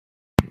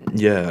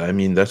 Yeah, I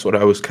mean, that's what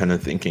I was kind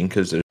of thinking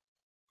because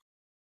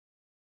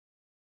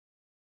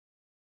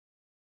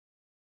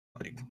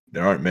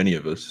there aren't many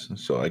of us.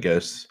 So I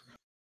guess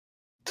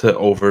to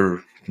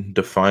over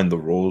define the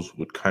roles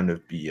would kind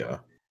of be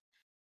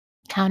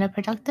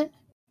Counterproductive.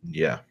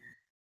 yeah.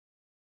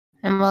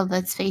 And well,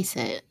 let's face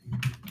it.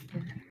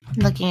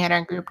 Looking at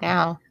our group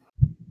now,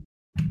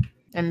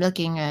 and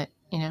looking at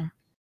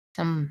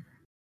some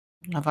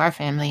of our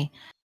family,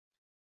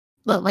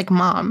 look like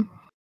mom.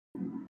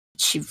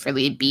 She'd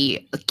really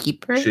be a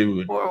keeper. She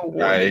would. Or a I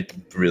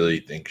warden,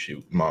 really think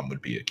mom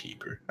would be a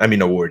keeper. I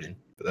mean, a warden,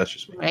 but that's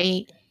just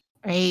me.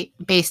 right?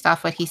 Based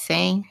off what he's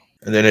saying.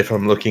 And then if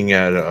I'm looking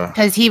at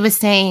because he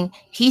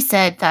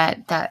said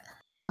that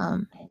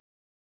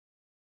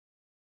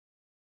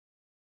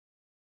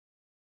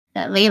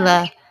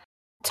Layla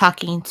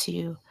talking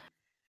to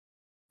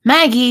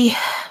Maggie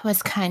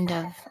was kind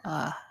of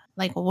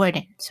like a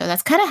warden. So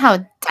that's kind of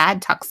how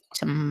dad talks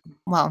to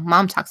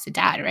mom talks to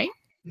dad, right?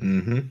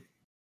 Mm-hmm.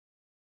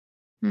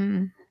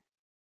 And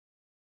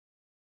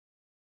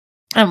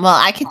well,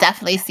 I could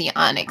definitely see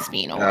Onyx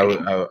being a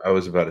warden. I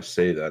was about to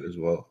say that as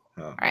well.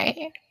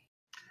 Right?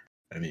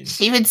 I mean,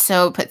 she would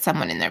so put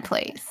someone in their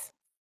place.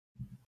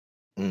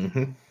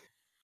 Mm-hmm.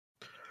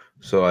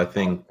 So I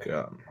think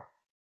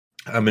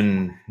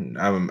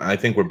I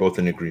think we're both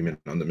in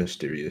agreement on the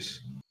mysterious.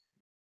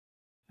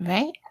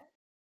 Right?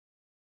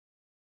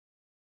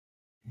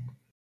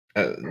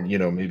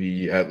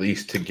 Maybe at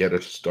least to get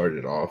us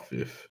started off.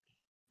 If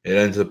it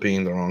ends up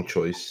being the wrong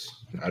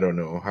choice, I don't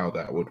know how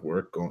that would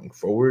work going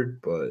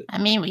forward, but I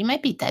mean, we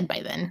might be dead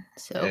by then.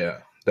 So yeah,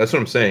 that's what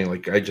I'm saying.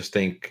 Like, I just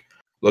think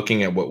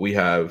looking at what we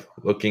have,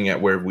 looking at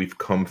where we've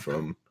come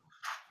from,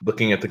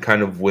 looking at the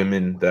kind of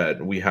women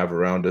that we have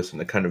around us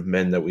and the kind of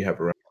men that we have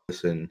around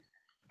us, and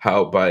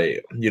how by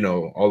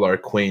all our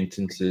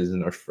acquaintances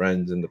and our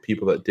friends and the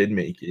people that did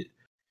make it,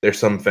 there's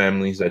some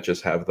families that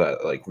just have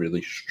that like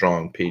really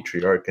strong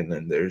patriarch, and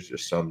then there's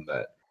just some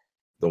that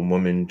the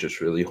woman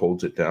just really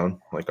holds it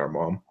down, like our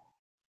mom.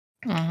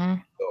 Mm-hmm.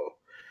 So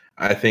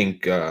I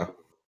think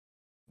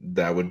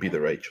that would be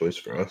the right choice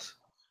for us.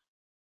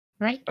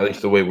 Right. At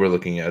least the way we're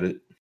looking at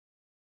it.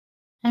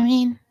 I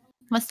mean,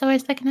 what's the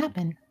worst that can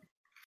happen?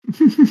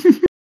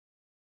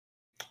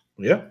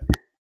 Yeah.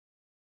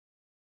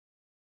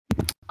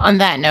 On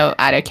that note,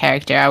 out of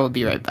character, I will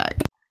be right back.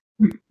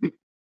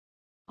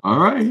 All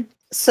right.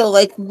 So,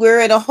 like, we're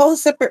in a whole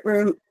separate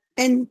room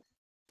and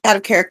out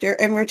of character,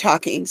 and we're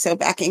talking. So,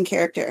 back in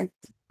character.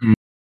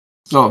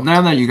 So,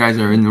 now that you guys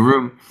are in the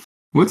room,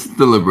 what's the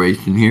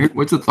deliberation here?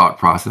 What's the thought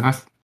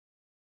process?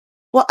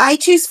 Well, I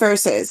choose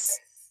verses.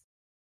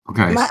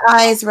 Okay. My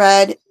eyes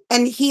red,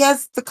 and he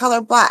has the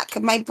color black.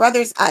 My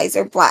brother's eyes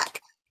are black.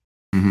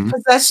 Mm-hmm.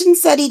 Possession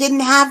said he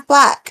didn't have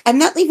black. I'm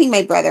not leaving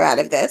my brother out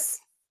of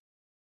this.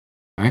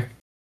 Okay.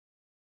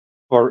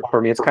 For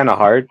me, it's kind of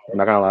hard. I'm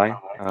not gonna lie.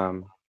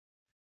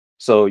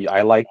 So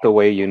I like the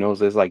way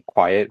Yuno's is like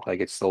quiet, like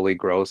it slowly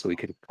grows, so we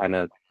can kind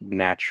of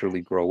naturally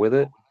grow with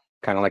it,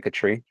 kind of like a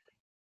tree.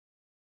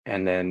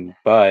 And then,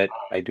 but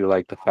I do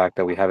like the fact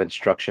that we have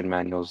instruction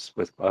manuals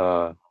with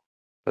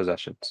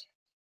possessions.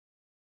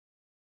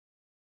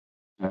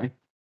 Okay.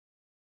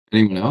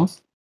 Anyone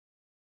else?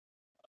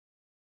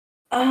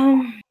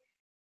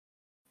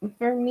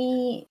 For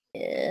me,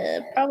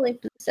 probably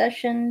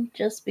possession,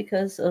 just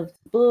because of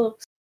the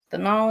books, the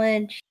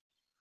knowledge,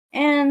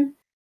 and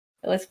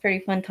it was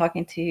pretty fun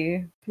talking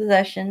to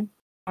possession.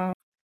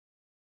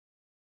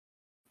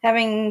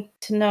 Having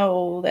to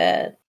know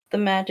that the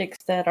magics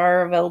that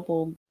are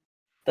available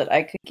that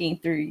I could gain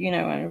through,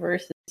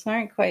 universes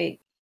aren't quite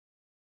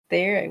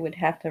there. I would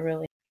have to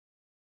really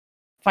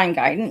find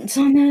guidance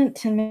on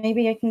that, and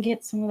maybe I can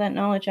get some of that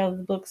knowledge out of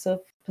the books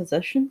of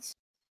possessions.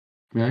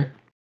 Okay.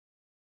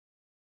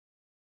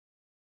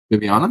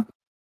 Viviana?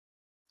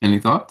 Any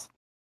thoughts?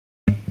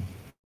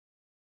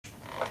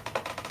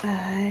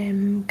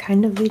 I'm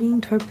kind of leaning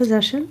toward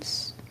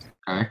possessions.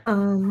 Okay.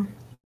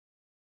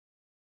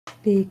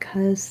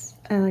 Because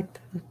I like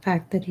the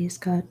fact that he's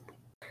got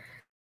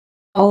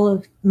all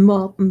of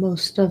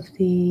most of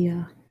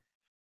the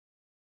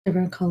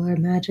different color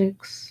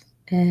magics,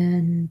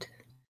 and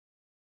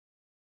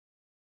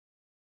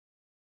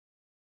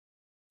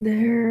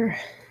their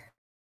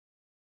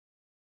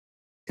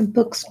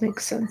books make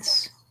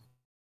sense.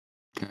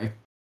 Okay.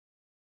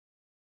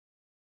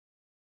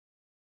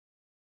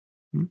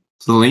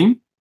 Celine?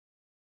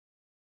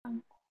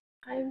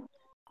 I'm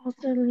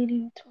also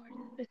leaning towards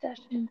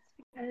possessions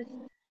because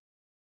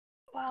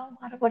while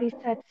a lot of what he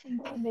said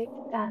seems to make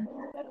sense,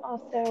 but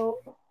also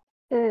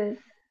is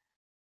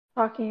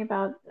talking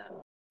about the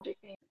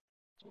magic being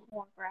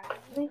more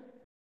gradually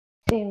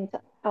seems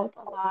out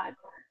a lot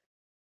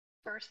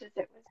versus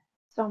it was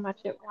so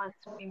much at once.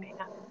 We may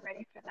not be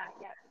ready for that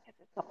yet because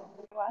it's all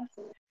new to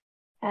us.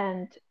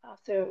 And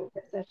also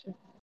possessions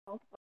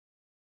help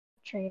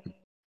training,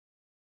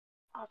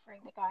 offering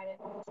the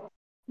guidance,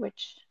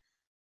 which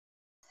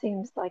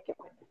seems like it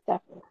was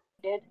definitely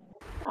needed.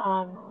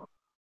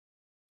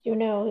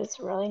 It's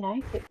really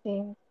nice, it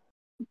seems,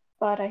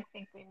 but I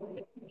think we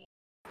might need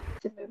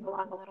to move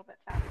along a little bit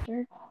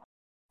faster.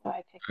 So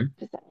I picked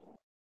possession.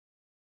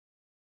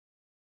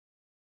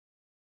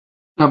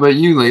 How about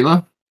you,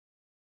 Layla?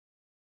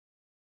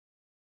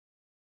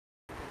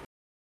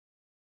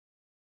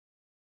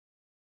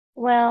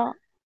 Well,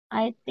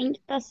 I think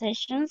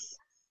possessions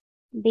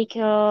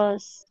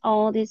because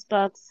all these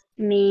books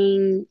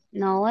mean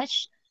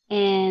knowledge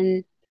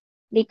and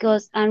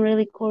because I'm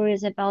really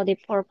curious about the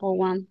purple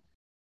one.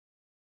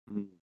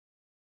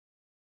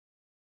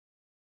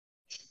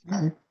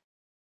 Alright.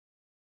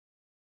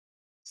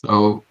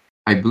 So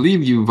I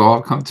believe you've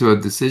all come to a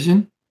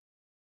decision.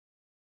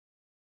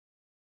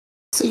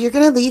 So you're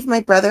gonna leave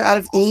my brother out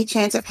of any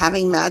chance of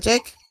having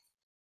magic?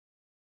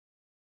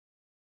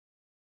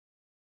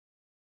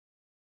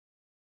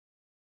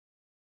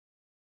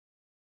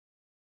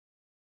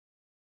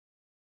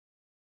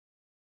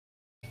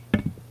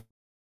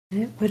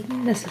 It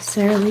wouldn't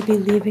necessarily be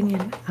leaving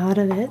him out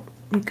of it,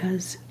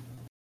 because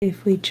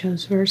if we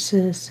chose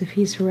Versus, if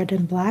he's Red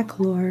and Black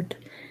Lord,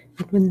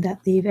 wouldn't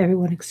that leave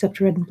everyone except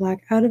Red and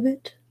Black out of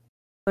it?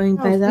 Going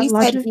by that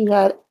logic?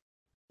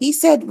 He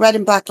said red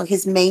and black were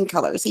his main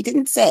colors. He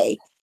didn't say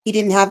he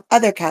didn't have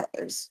other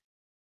colors.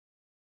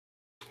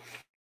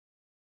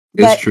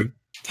 It's true.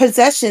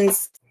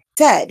 Possessions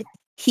said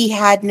he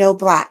had no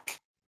black.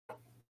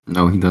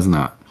 No, he does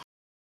not.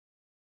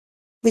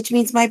 Which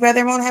means my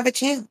brother won't have a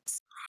chance.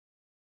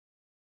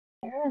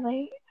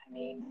 Apparently, I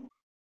mean,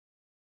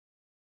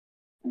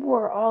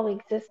 we're all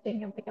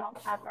existing and we all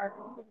have our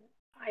own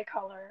eye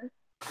color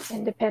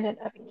independent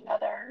of each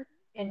other,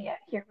 and yet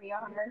here we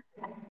are.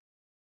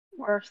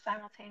 We're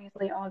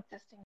simultaneously all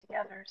existing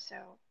together, so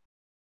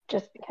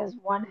just because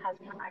one has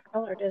one eye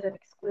color doesn't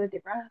exclude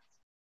the rest.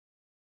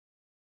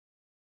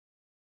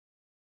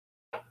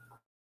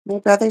 My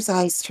brother's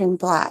eyes turned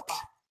black.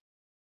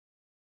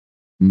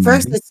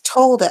 Versus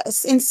told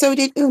us, and so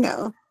did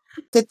Uno,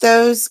 that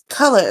those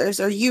colors,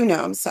 or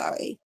Uno, I'm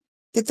sorry,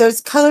 that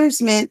those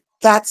colors meant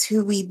that's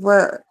who we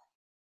were.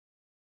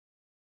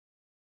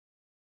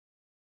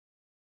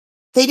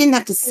 They didn't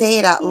have to say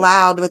it out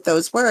loud with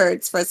those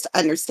words for us to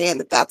understand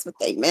that that's what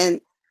they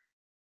meant.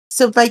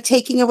 So by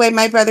taking away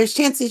my brother's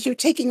chances, you're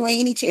taking away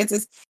any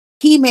chances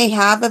he may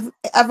have of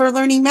ever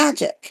learning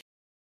magic.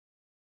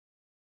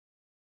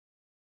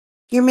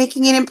 You're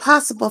making it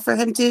impossible for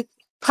him to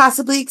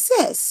possibly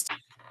exist.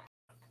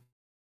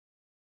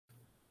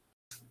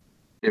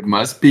 It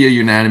must be a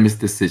unanimous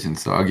decision,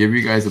 so I'll give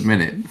you guys a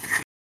minute.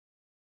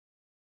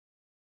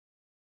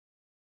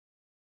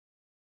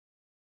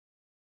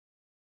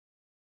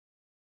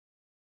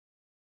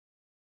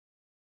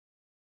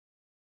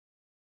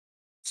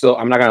 So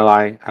I'm not gonna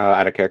lie,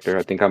 out of character,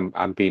 I think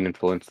I'm being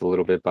influenced a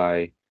little bit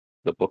by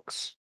the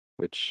books,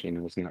 which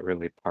is not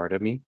really part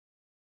of me.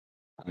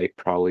 I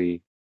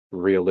probably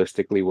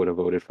realistically would have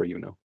voted for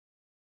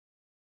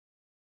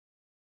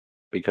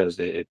because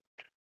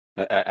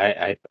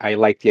I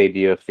like the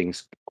idea of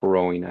things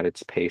growing at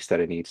its pace that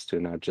it needs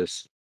to, not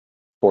just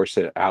force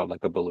it out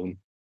like a balloon.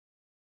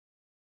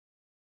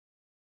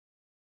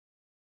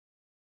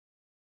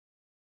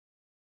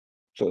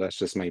 So that's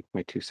just my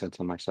 2 cents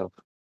on myself.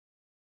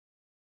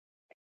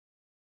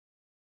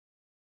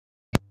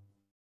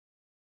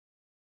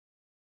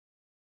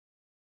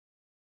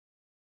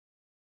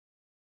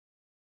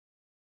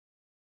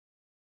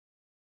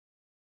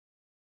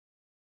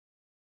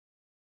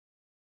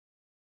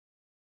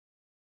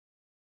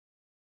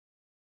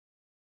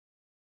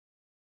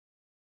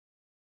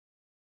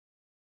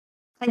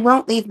 I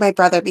won't leave my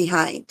brother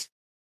behind.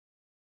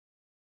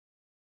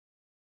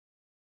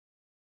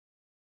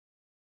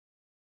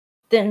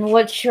 Then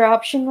what's your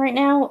option right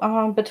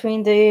now?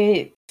 Between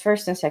the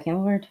first and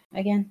second Lord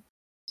again?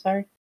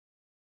 Sorry.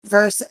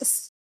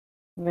 Versus.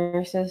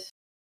 Versus.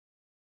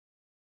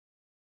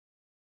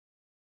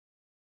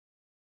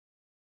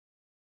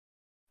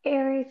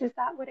 Aries, is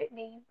that what it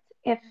means?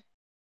 If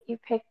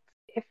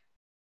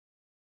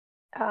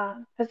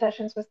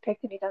possessions was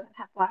picked and he doesn't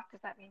have black,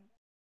 does that mean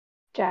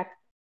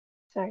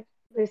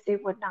Lucy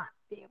would not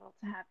be able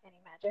to have any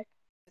magic?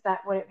 Is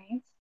that what it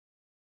means?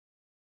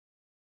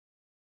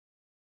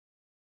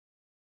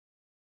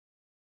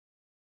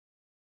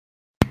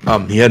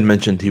 He had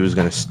mentioned he was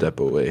going to step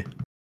away.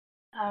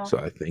 Oh. So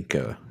I think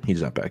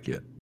he's not back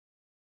yet.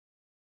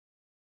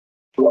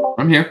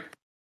 I'm here.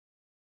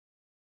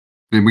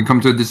 Did we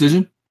come to a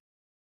decision?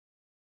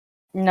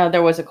 No,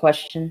 there was a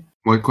question.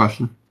 What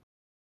question?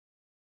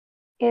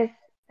 Is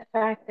the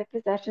fact that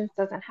possessions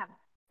doesn't have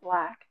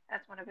black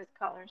as one of his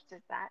colors,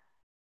 does that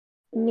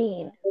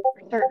mean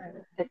for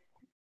certain that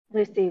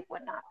Lucy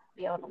would not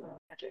be able to learn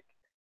magic?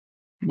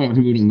 Well,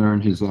 he wouldn't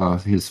learn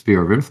his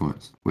sphere of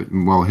influence.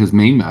 Well, his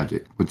main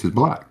magic, which is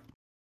black.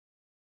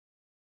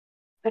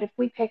 But if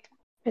we picked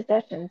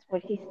possessions,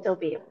 would he still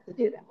be able to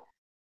do that?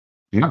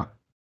 Yeah.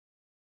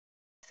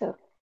 So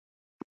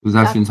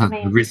Possessions has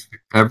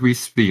every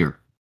sphere.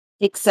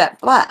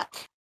 Except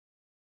black.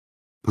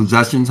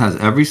 Possessions has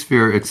every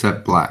sphere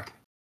except black.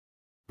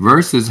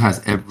 Versus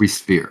has every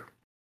sphere.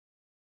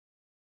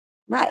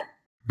 Right.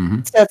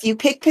 Mm-hmm. So if you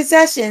pick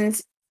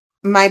possessions,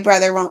 my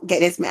brother won't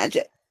get his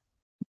magic.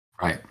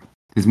 Right.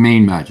 His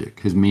main magic,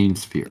 his main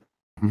sphere.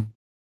 Mm-hmm.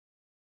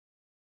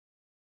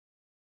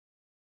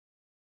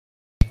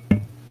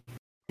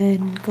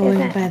 And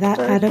going by that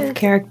out of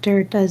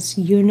character, does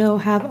Yuno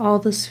have all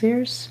the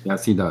spheres?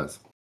 Yes, he does.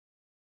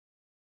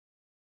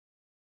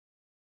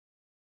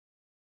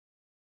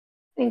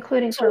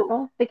 including So,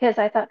 purple, because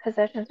I thought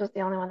possessions was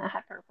the only one that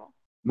had purple.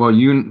 well,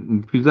 you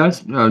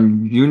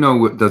know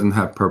what doesn't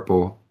have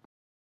purple.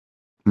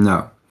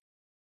 No.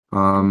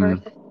 And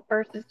Um,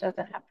 versus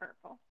doesn't have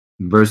purple.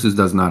 Versus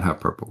does not have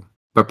purple,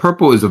 but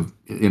purple is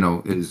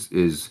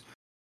is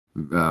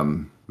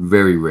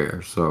very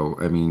rare. So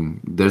I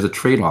mean, there's a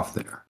trade off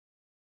there.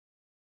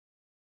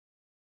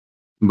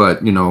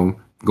 But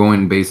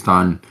going based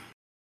on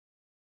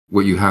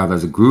what you have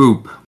as a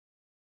group,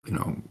 you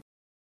know,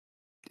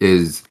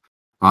 is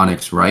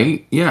Onyx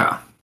right? Yeah,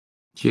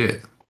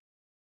 shit.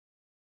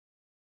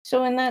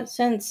 So in that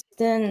sense,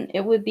 then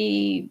it would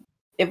be,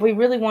 if we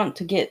really want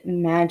to get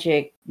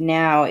magic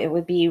now, it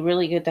would be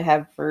really good to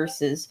have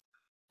verses.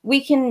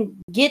 We can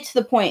get to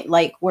the point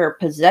like where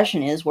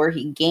possession is, where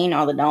he gained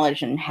all the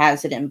knowledge and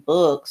has it in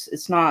books.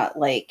 It's not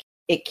like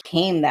it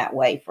came that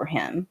way for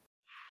him.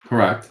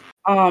 Correct.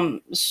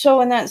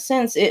 So in that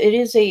sense,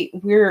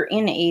 we're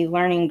in a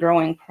learning,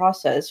 growing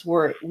process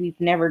where we've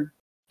never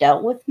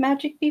dealt with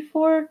magic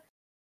before.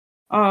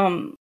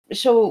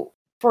 So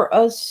for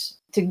us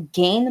to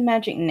gain the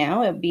magic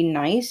now, it would be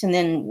nice, and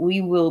then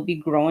we will be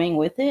growing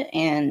with it,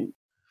 and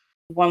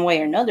one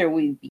way or another,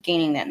 we'd be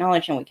gaining that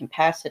knowledge, and we can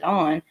pass it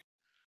on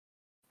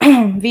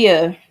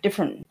via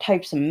different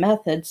types of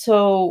methods.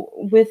 So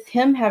with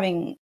him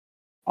having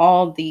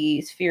all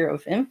the sphere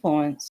of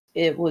influence,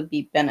 it would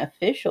be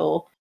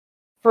beneficial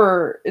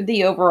for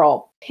the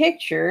overall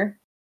picture.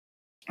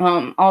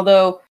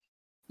 Although,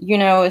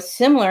 it's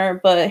similar,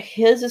 but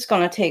his is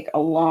going to take a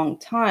long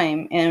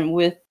time. And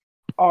with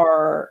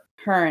our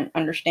current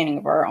understanding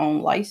of our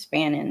own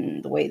lifespan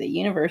and the way the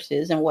universe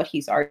is, and what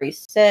he's already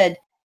said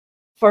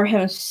for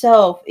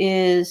himself,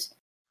 is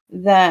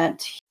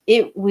that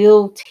it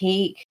will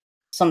take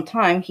some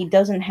time. He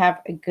doesn't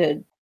have a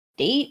good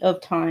date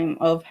of time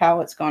of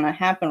how it's going to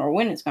happen or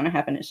when it's going to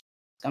happen. It's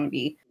going to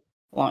be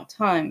a long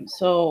time.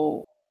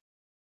 So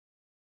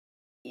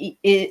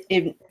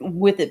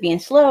with it being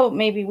slow,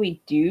 maybe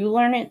we do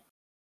learn it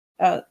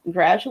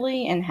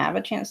gradually and have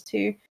a chance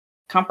to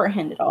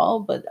comprehend it all.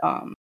 But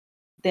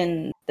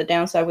then the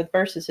downside with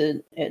versus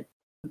is it's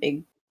a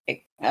big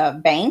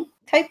bang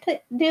type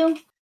deal.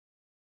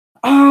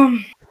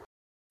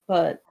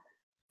 But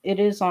it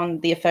is on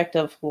the effect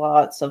of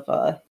lots of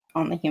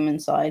on the human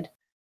side.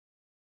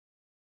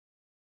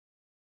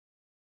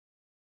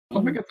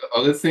 Don't forget the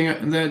other thing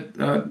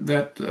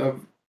that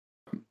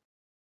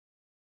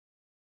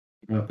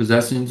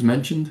Possessions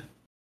mentioned.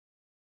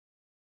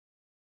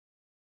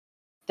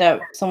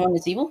 That someone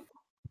is evil?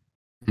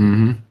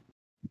 Mm-hmm.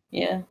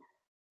 Yeah.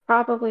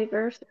 Probably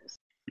versus.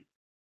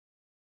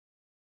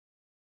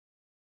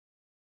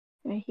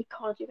 And he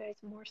called you guys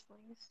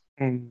morselings.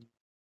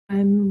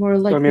 I'm more So,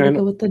 I likely mean, I to know,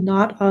 go with the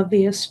not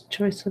obvious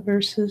choice of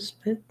verses,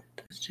 but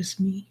that's just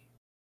me.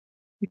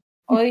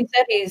 Well, he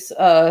said he's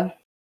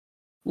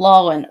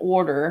law and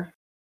order,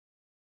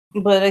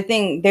 but I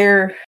think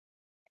they're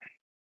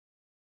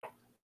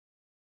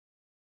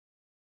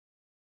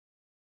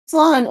It's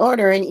law and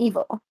order and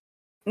evil.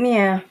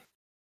 yeah.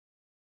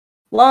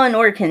 Law and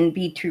order can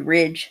be two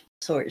ridge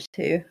swords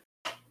too.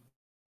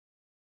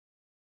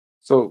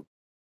 so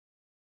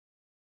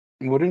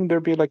wouldn't there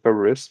be like a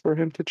risk for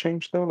him to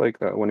change though? Like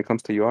when it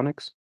comes to you,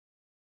 Onyx?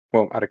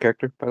 Well, out of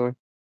character, by the way.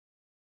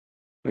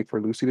 Like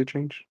for Lucy to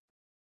change?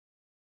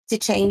 To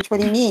change, what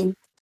do you mean?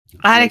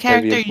 Out of Like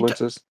by the character,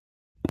 influences?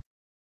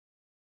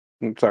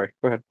 Sorry,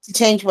 go ahead. To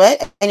change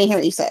what? I didn't hear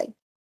what you said.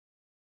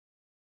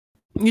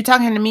 you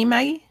talking to me,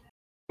 Maggie?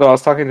 No, I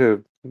was talking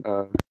to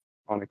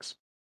Onyx.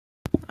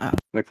 Oh.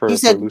 Like You for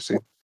said, Lucy.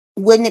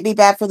 wouldn't it be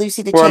bad for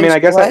Lucy to Well, I mean, change I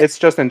to guess what? it's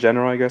just in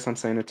general. I guess I'm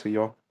saying it to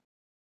y'all.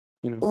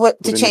 What to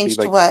Wouldn't it be change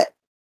to like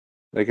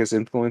what? his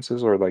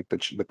influences or like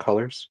the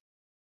colors?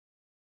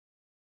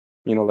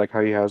 Like how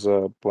he has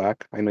a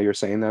black. I know you're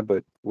saying that,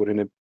 but wouldn't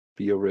it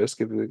be a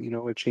risk if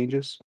it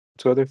changes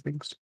to other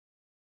things?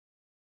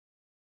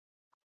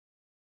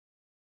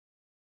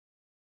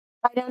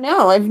 I don't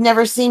know. I've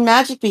never seen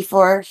magic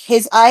before.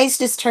 His eyes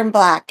just turn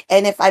black.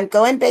 And if I'm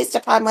going based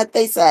upon what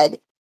they said,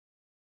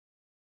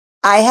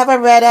 I have a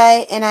red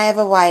eye and I have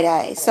a white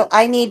eye. So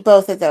I need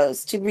both of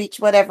those to reach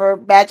whatever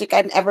magic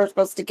I'm ever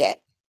supposed to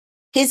get.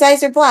 His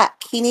eyes are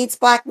black. He needs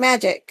black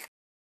magic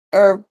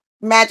or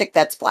magic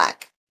that's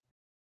black.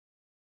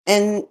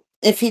 And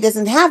if he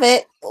doesn't have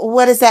it,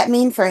 what does that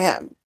mean for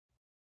him?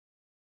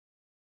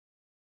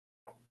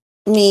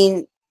 I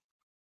mean,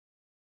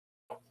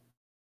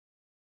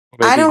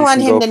 I Maybe don't he want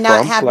can him go to not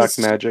from have black this.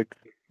 magic.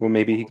 Well,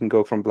 maybe he can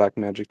go from black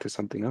magic to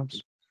something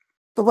else.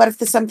 But what if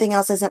the something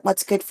else isn't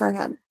what's good for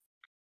him?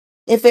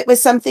 If it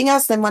was something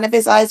else, then one of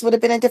his eyes would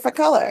have been a different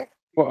color.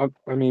 Well,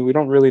 I mean, we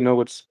don't really know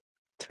what's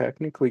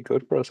technically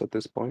good for us at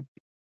this point.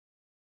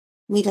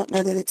 We don't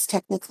know that it's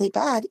technically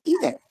bad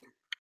either.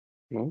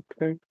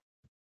 Okay.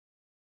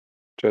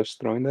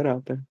 Just throwing that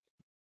out there.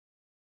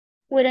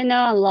 We don't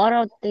know a lot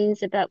of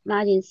things about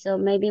magic, so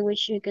maybe we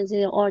should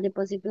consider all the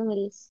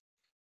possibilities.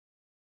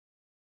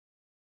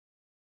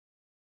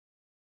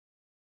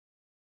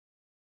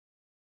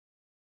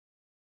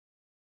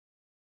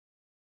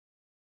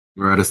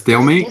 We're at a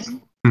stalemate.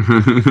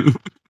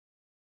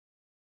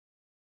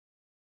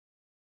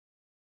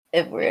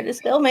 if we're at a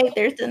stalemate,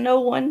 there's the no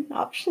one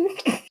option.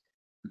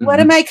 What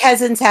do my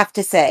cousins have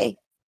to say?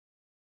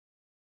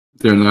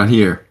 They're not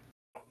here.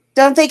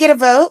 Don't they get a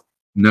vote?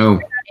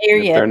 No. Here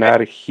If yet. they're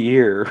not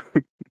here.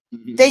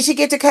 They should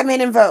get to come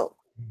in and vote.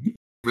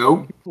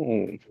 Nope.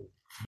 Oh.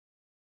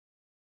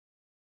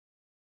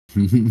 I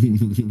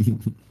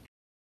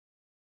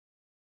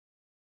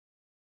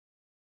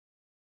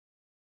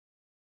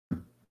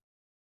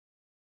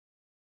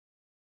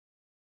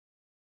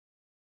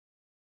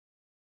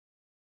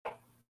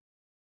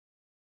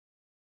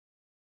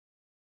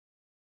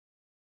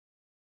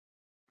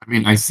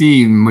mean, I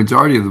see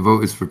majority of the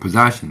vote is for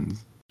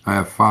possessions. I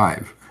have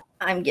 5.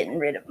 I'm getting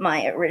rid of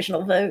my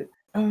original vote.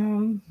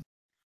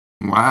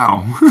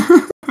 Wow.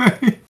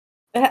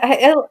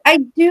 I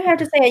do have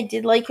to say I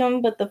did like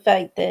him, but the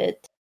fact that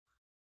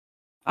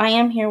I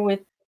am here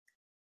with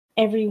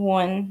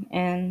everyone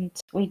and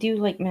we do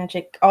like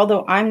magic,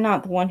 although I'm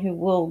not the one who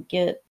will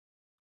get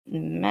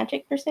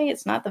magic per se.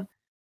 It's not the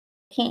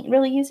can't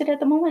really use it at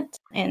the moment,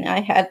 and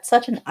I had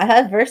such an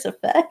adverse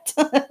effect.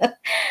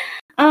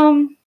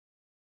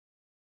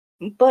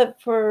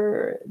 But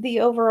for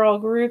the overall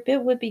group,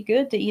 it would be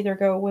good to either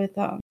go with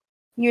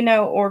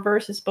or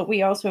versus, but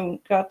we also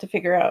got to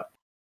figure out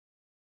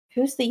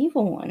who's the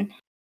evil one,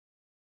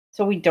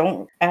 so we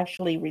don't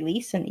actually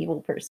release an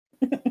evil person.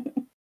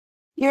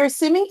 You're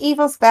assuming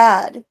evil's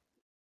bad.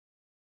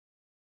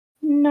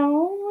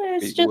 No,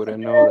 it's You just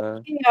wouldn't know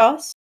that.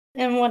 chaos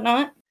and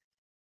whatnot.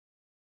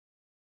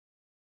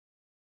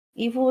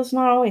 Evil is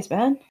not always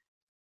bad.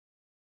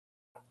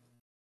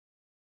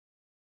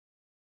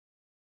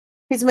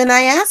 Because when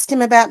I asked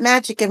him about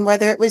magic and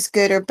whether it was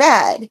good or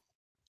bad,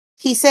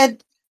 he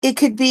said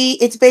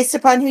it's based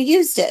upon who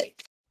used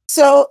it.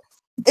 So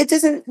it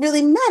doesn't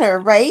really matter,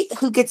 right?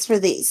 Who gets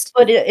released.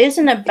 But it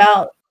isn't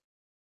about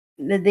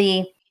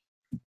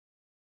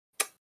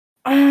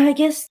I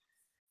guess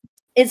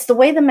it's the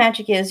way the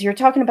magic is. You're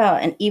talking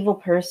about an evil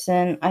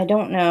person. I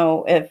don't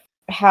know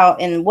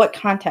in what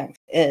context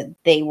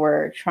they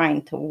were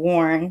trying to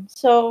warn.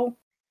 So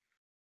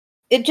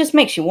it just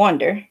makes you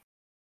wonder.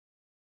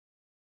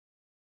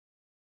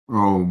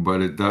 Oh,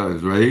 but it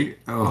does, right?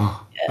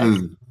 Oh, yeah.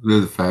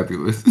 This is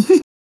fabulous.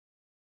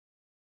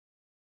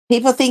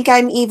 People think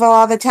I'm evil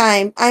all the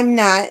time. I'm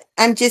not.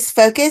 I'm just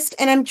focused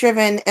and I'm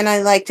driven and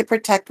I like to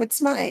protect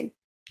what's mine.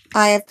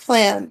 I have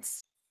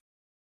plans.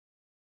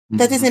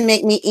 That doesn't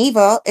make me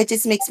evil. It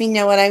just makes me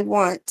know what I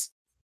want.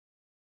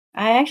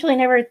 I actually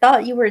never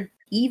thought you were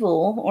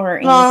evil or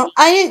anything. Well,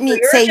 I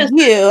didn't say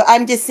you.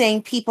 I'm just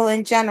saying people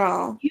in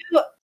general. You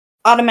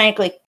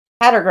automatically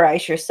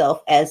categorize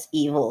yourself as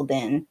evil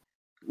then,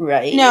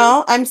 right?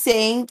 No, I'm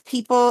saying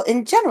people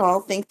in general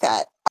think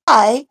that.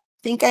 I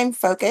think I'm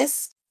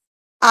focused.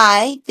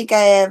 I think I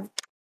have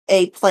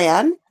a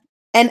plan.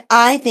 And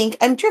I think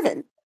I'm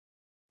driven.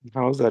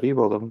 How is that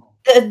evil, though?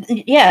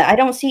 Yeah, I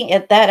don't see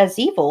that as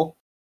evil.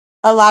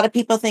 A lot of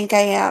people think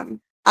I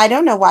am. I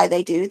don't know why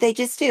they do. They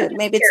just do.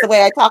 Maybe it's the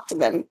way I talk to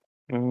them.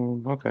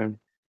 Okay.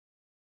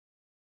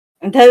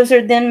 And those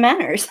are then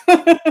manners.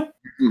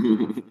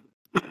 I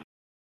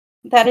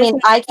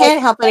can't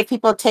help it if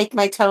people take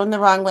my tone the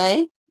wrong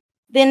way.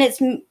 Then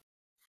it's, in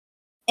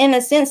a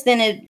sense,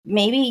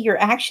 maybe your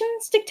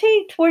actions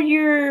dictate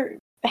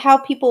how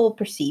people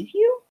perceive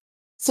you.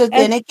 So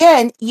then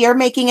again, you're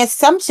making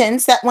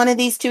assumptions that one of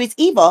these two is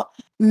evil.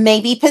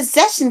 Maybe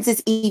possessions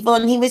is evil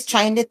and he was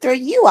trying to throw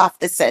you off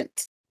the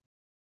scent.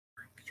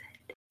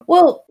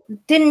 Well,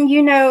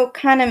 didn't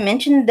kind of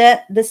mention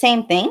that the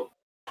same thing?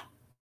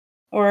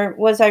 Or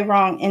was I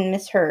wrong and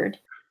misheard?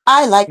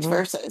 I liked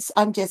verses.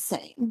 I'm just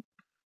saying.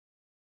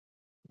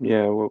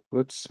 Yeah, well,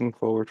 let's move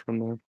forward from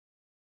there.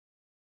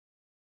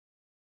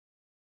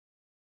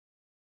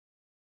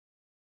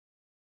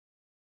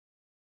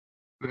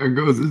 There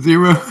goes a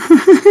 0.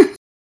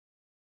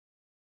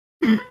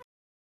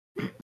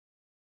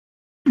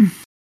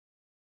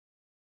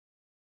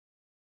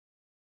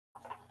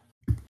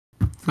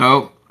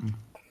 So,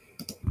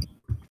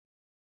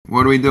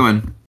 what are we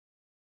doing?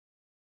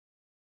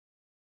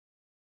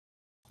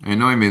 I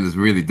know I made this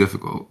really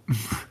difficult.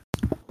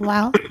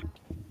 Well,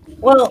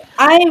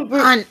 I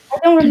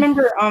don't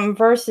remember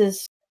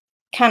Versus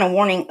kind of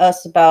warning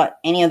us about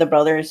any of the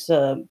brothers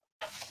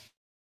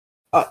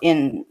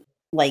in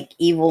like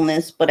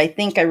evilness, but I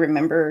think I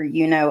remember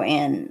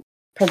and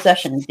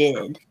Possession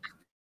did,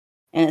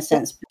 in a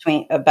sense,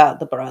 about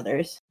the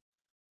brothers.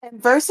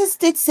 And Versus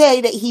did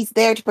say that he's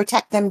there to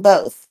protect them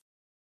both.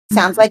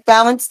 Sounds like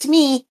balance to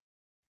me.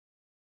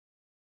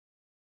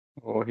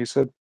 Well, he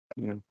said,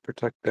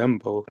 protect them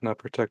both, not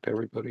protect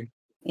everybody.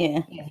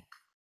 Yeah. I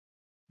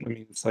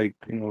mean, it's like,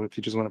 if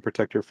you just want to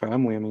protect your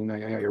family, I mean,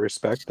 I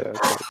respect that.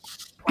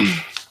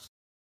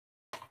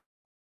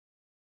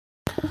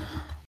 But...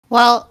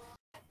 Well,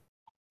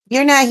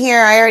 you're not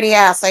here. I already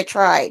asked. I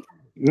tried.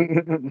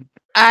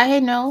 I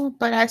know,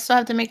 but I still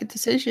have to make a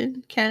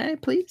decision. Can I,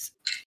 please?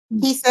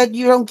 He said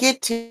you don't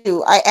get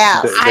to. I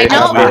asked. They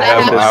have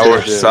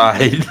our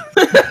side.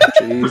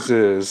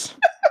 Jesus.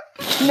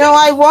 No,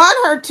 I want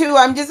her to.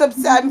 I'm just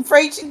upset. I'm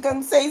afraid she's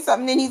gonna say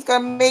something and he's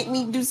gonna make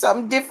me do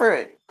something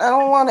different. I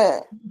don't want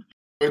it.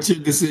 What's your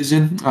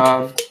decision?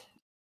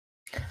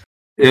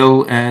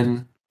 Ill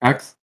and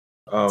X?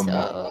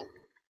 So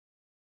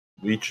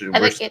We're I look still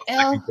at sticking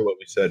L. to what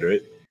we said,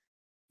 right?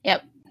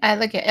 Yep. I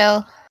look at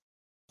L.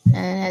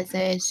 And I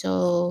say,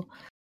 so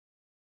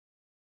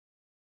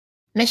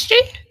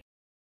mystery?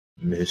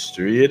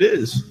 Mystery it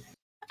is.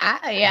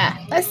 Yeah.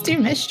 Let's do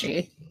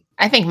mystery.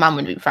 I think Mom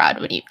would be proud.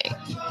 What do you think?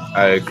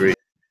 I agree.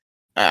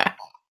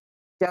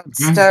 Don't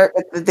start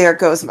with the "There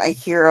Goes My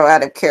Hero"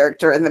 out of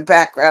character in the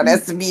background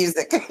as the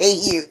music. I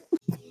hate you.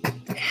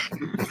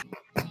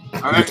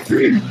 All right.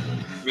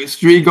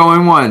 Mystery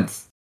going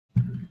once.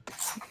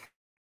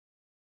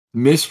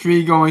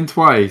 Mystery going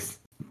twice.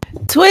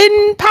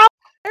 Twin power.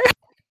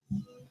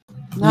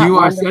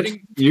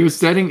 You're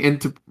setting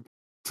into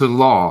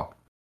law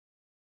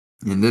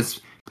in this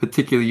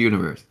particular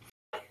universe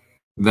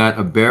that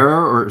a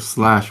bearer or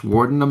 /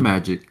 warden of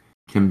magic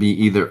can be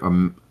either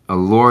a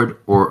lord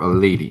or a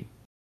lady.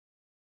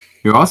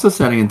 You're also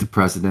setting into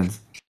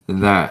precedence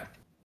that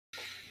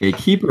a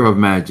keeper of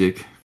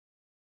magic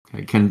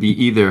can be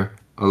either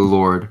a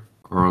lord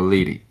or a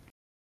lady.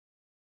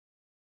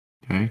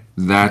 Okay?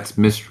 That's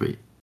mystery.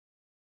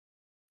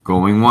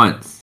 Going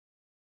once.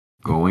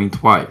 Going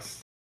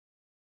twice.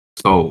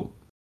 Sold.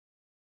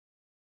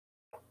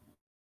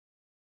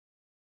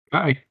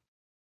 Okay.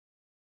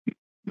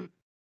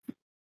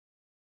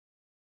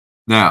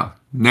 Now,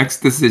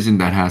 next decision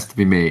that has to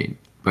be made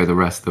by the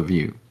rest of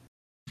you.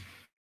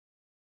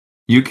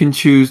 You can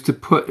choose to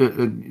put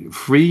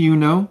free,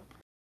 You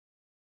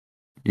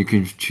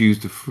can choose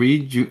to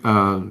free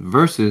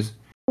verses.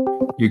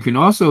 You can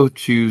also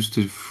choose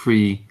to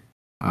free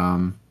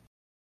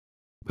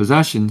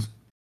possessions,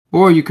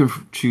 or you can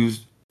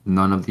choose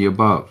none of the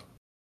above.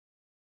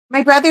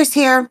 My brother's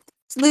here.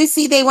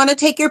 Lucy, they want to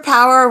take your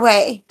power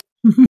away.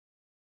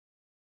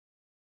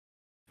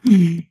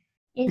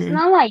 It's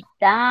not like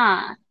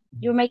that.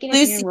 You're making it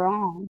Lucy, seem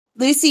wrong.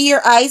 Lucy,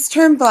 your eyes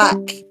turned black,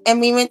 and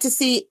we went to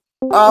see.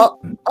 Oh!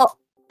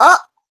 I'm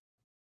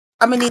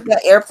gonna need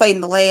that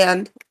airplane to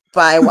land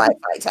by a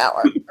Wi-Fi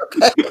tower.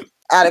 Okay,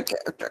 out of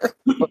character.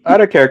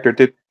 Out of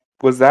character,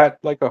 was that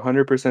like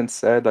 100%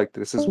 said? Like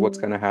this is what's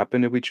gonna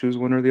happen if we choose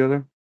one or the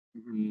other?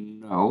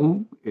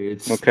 No,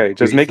 it's Okay.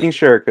 Just making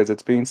sure because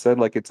it's being said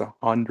like it's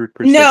 100%.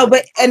 No,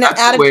 but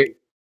That's the way.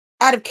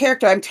 out of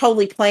character, I'm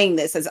totally playing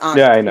this as honest.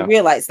 Yeah, I You know.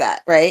 realize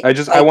that, right?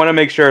 I want to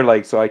make sure,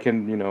 like, so I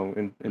can,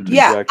 interject.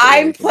 Yeah, or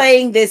I'm anything.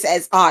 playing this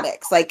as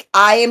Onyx. Like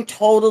I am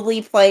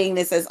totally playing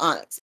this as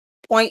Onyx.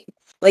 Point.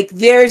 Like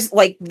there's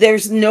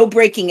no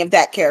breaking of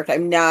that character.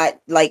 I'm not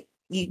like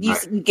you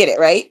get it,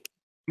 right?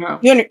 No.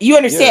 You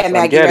understand, Yes,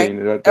 Maggie, I'm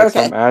getting right? that's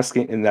why Okay. I'm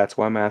asking, and that's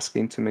why I'm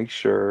asking to make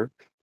sure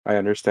I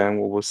understand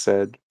what was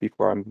said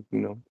before I'm,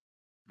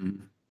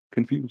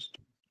 confused.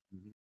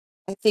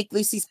 I think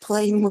Lucy's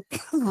playing with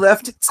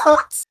left its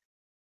thoughts.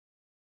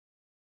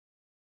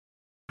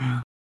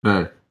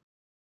 Okay.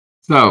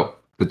 So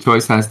the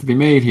choice has to be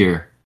made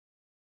here.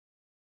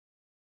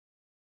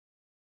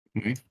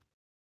 Okay.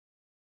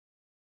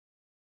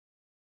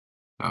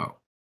 So.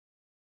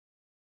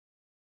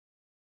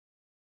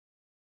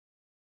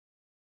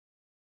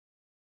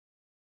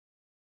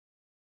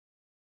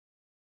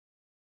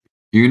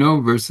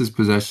 Versus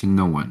possession,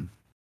 no one.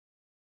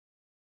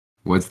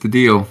 What's the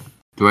deal?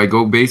 Do I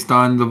go based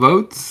on the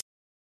votes?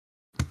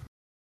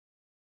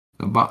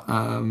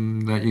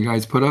 That you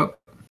guys put up?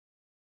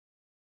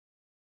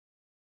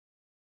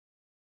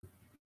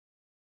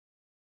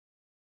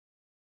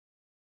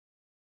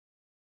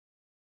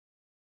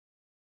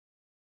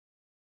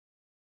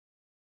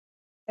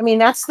 I mean,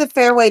 that's the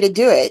fair way to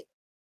do it,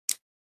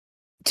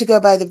 to go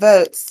by the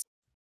votes.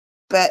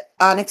 But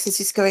Onyx is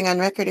just going on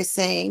record as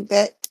saying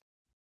that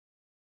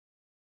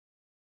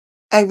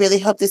I really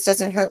hope this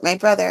doesn't hurt my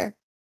brother.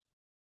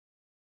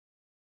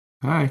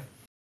 Hi.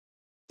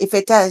 If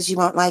it does, you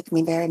won't like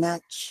me very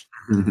much.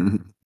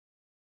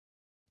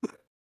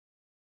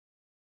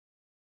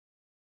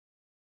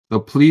 So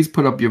please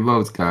put up your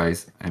votes,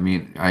 guys. I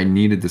mean, I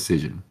need a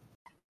decision.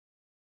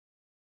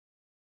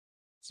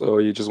 So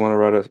you just want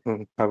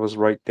to have us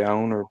write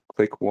down or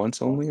click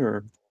once only,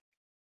 or?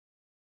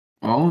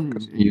 Well,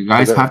 you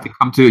guys have to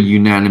come to a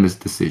unanimous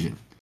decision.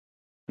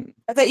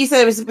 I thought you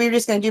said we were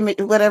just going to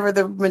do whatever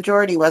the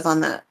majority was on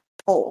that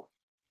poll.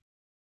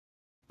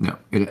 No,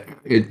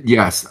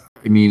 yes.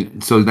 I mean,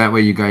 so that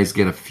way you guys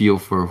get a feel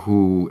for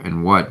who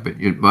and what, but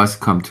it must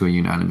come to a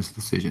unanimous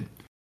decision.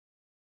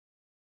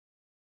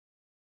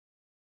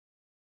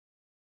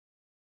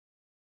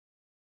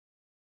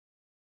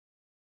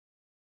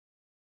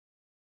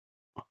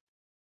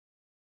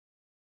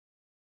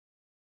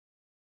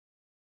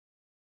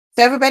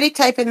 So everybody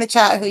type in the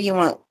chat who you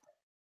want.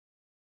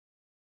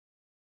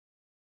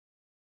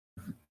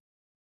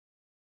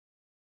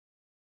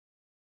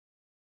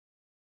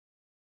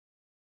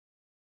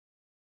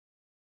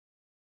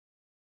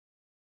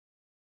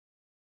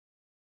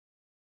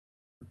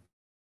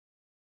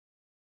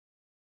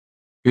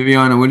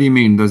 Viviana, what do you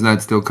mean? Does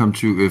that still come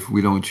true if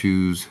we don't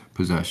choose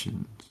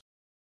possessions?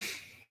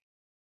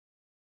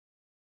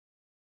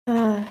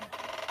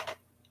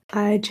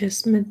 I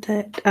just meant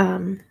that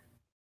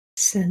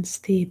since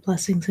the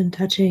blessings and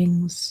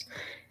touchings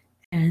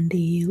and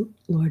the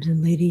lords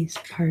and ladies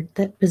part,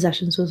 that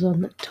possessions was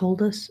one that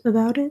told us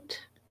about it.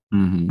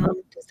 Mm-hmm.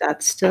 Is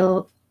that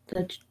still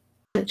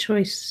the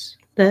choice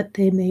that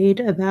they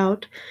made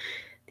about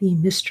the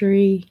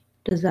mystery?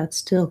 Does that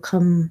still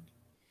come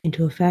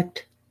into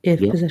effect if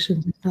Yep.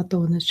 possessions is not the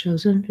one that's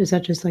chosen? Is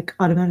that just like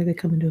automatically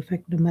come into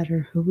effect no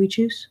matter who we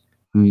choose?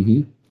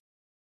 Mm-hmm.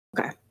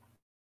 Okay.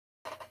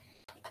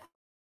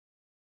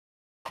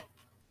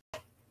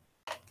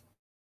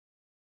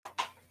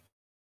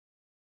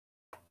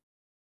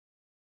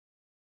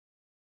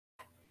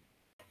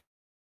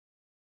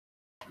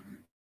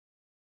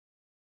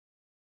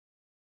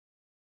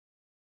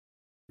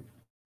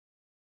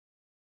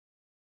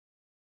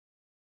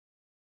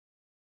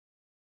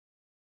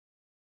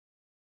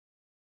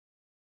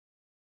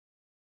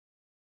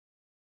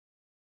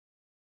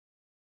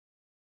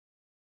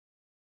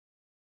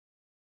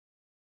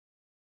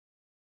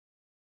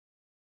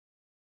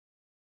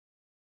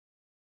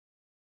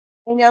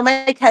 I know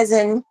my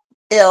cousin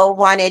Bill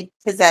wanted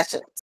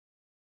possessions.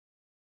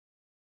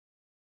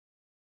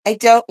 I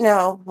don't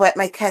know what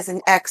my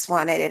cousin X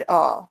wanted at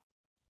all.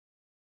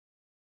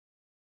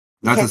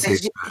 That's a Because safe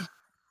as, bet.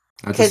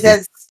 That's a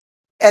because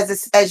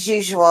safe as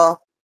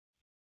usual,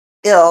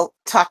 Bill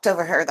talked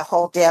over her the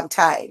whole damn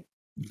time.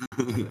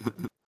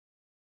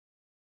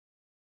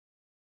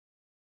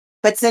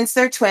 But since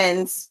they're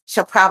twins,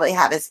 she'll probably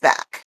have his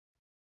back.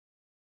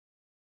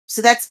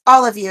 So that's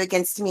all of you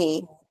against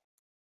me.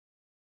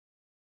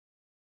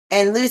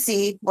 And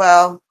Lucy,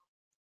 well,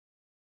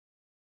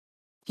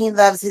 he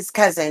loves his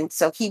cousin,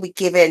 so he would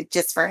give in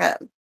just for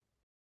him.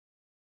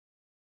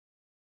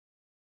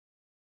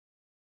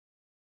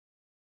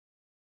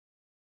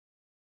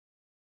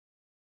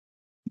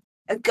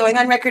 I'm going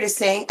on record as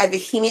saying I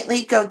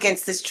vehemently go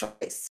against this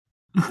choice.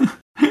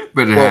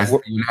 But it Well, has to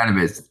be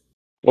unanimous.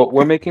 Well,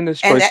 we're making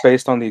this And choice that-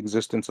 based on the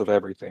existence of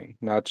everything,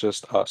 not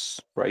just us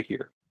right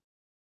here.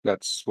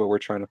 That's what we're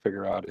trying to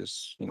figure out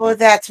is, Well,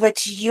 that's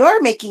what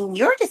you're making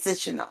your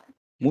decision on.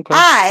 okay.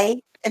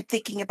 I am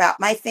thinking about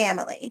my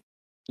family.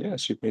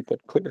 Yes, you've made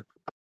that clear.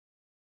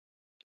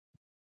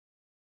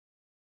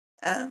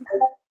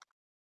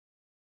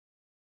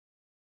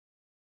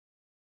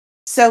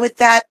 So with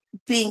that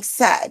being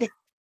said,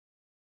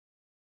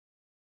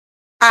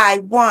 I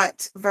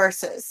want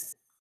verses,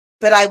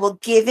 but I will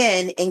give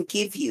in and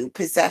give you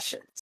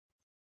possessions.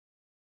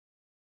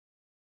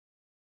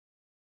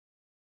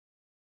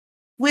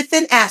 With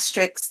an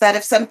asterisk that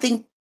if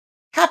something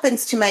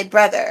happens to my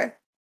brother,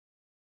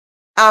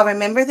 I'll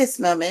remember this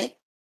moment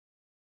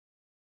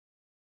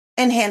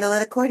and handle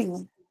it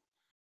accordingly.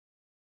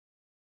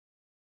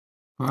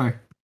 All right.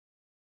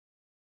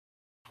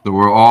 So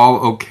we're all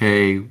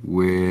okay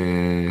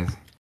with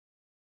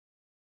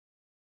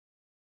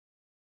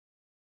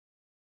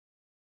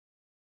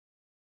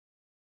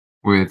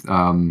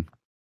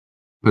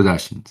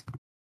possessions.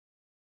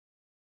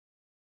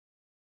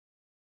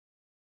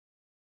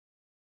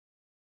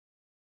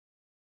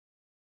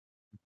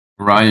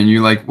 Ryan,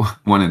 you like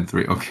 1 and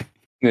 3. Okay.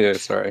 Yeah,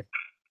 sorry.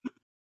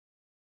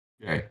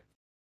 Okay.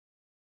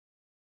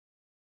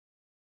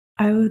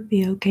 I would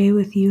be okay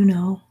with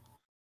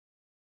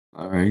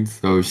All right.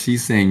 So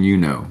she's saying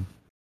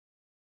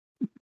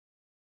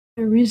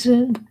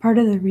Part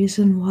of the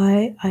reason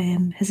why I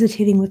am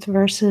hesitating with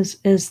verses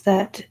is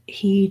that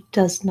he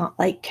does not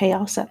like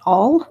chaos at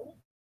all.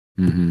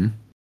 Mm-hmm.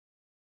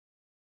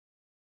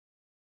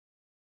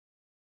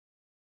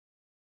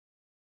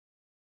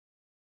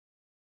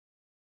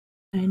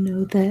 I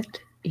know that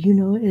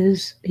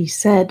he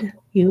said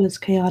you is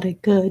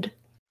chaotic good,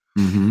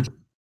 Mm-hmm.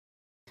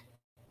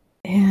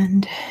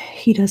 and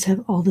he does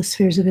have all the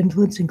spheres of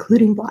influence,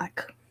 including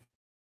black.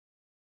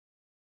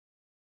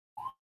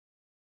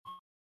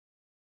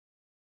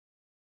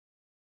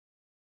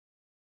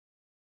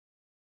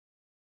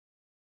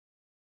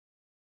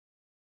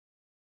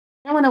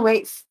 I don't want to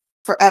wait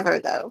forever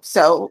though.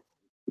 So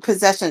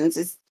possessions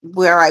is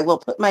where I will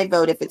put my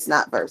vote if it's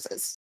not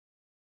verses.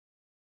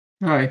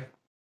 All right.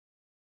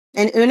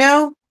 And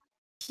Uno,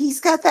 he's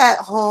got that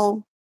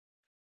whole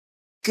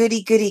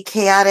goody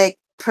chaotic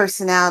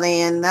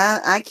personality, and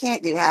that I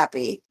can't do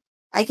happy.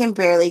 I can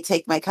barely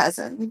take my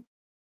cousin.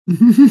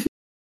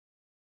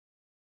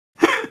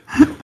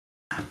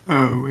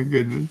 Oh my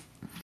goodness.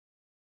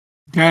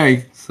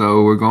 Okay,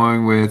 so we're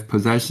going with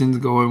possessions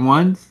going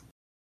once.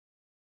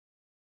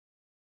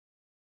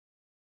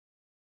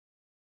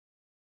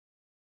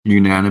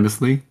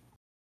 Unanimously.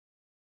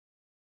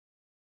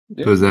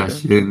 Yeah,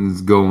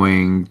 Possessions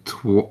going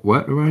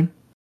what, Ryan?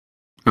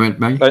 I mean,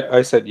 Maggie?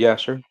 I said yeah,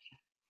 sure.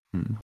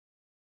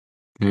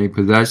 Okay,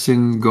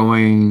 possessions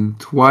going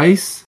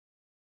twice.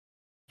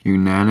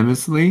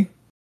 Unanimously.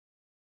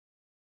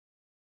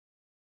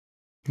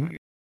 Okay.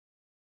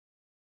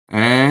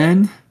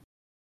 And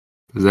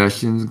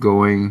possessions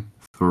going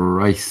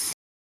thrice.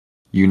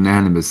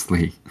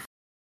 Unanimously.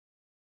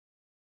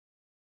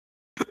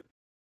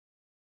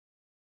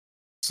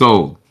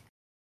 So,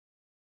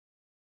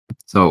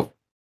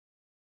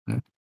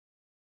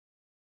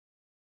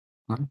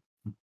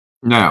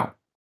 now,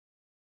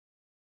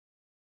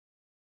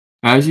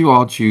 as you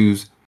all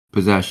choose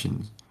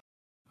possessions,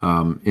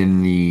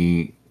 in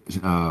the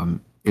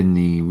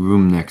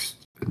room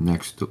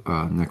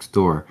next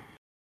door,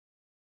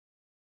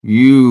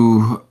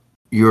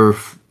 your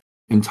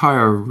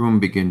entire room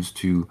begins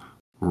to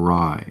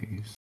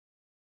rise,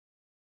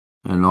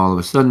 and all of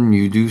a sudden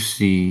you do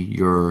see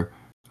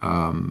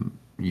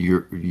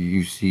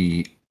you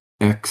see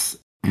X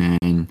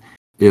and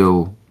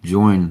Ill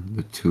join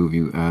the two of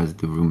you as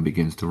the room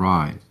begins to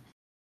rise.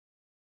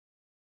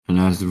 And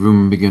as the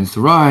room begins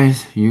to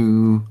rise,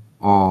 you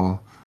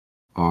all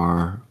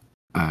are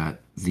at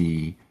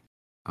the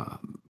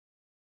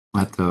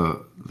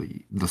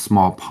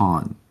small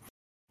pond.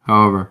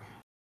 However,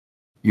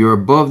 you're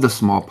above the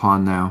small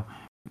pond now,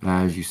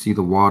 as you see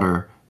the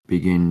water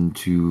begin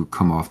to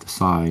come off the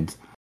sides,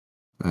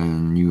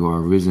 and you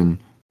are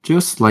risen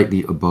just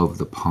slightly above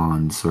the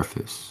pond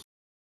surface.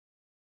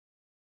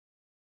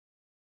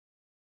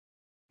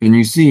 And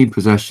you see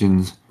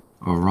Possessions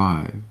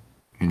arrive,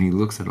 and he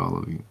looks at all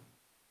of you.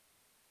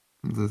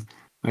 He says,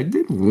 I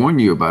did warn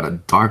you about a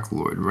Dark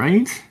Lord,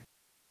 right?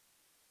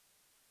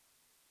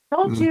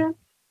 Told you.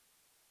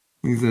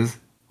 He says,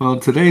 well,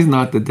 today's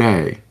not the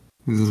day.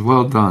 He says,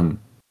 well done.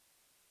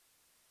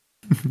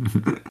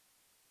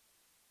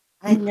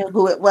 I know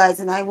who it was,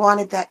 and I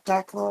wanted that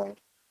Dark Lord.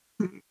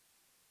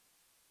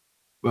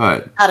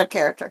 But Out of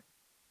character.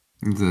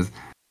 he says,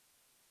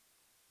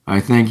 I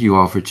thank you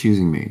all for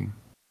choosing me.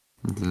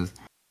 He says,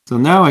 so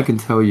now I can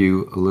tell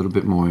you a little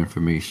bit more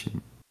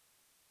information.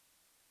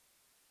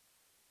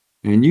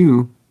 And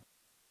you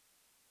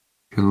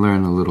can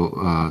learn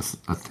a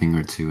thing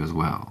or two as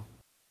well.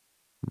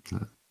 He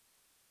says,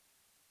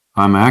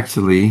 I'm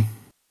actually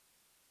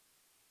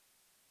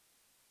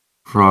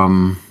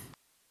from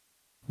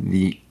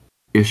the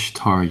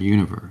Ishtar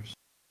universe.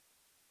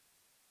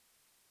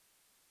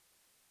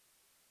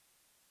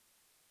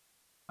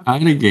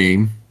 At a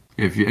game,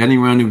 if any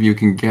one of you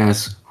can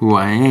guess who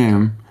I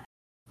am,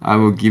 I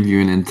will give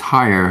you an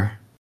entire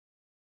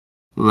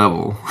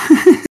level.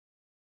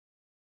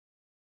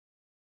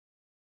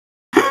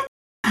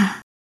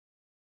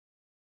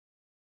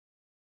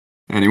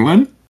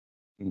 Anyone?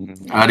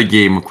 Out of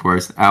game, of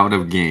course. Out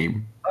of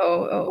game.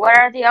 What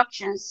are the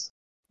options?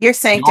 You're No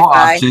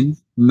Sanctify.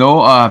 options. No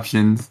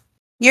options.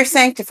 You're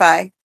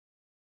Sanctify.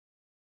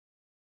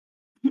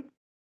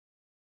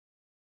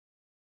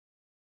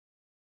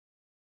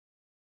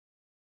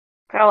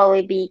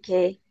 Probably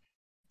BK.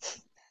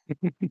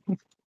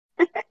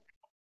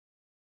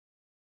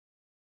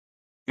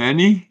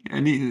 Any?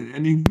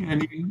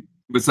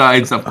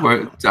 Besides, of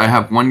course, I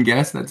have one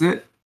guess. That's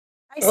it.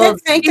 I said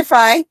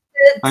Sanctify.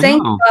 I know.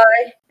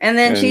 Sanctify, and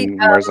then she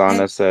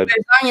Marzana said,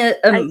 Marzana,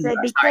 I said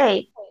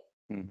BK.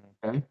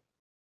 Okay.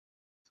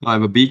 So I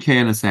have a BK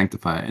and a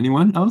Sanctify.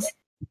 Anyone else?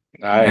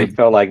 I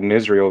felt like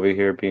Misery over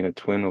here being a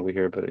twin over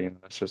here, but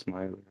that's just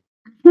my.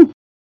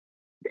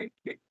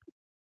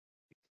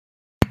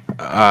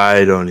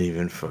 I don't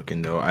even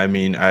fucking know. I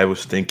mean, I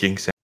was thinking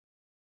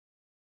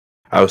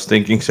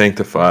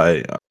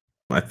Sanctify.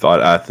 I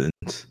thought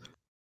Athens.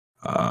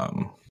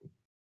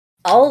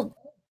 I'll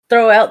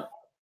throw out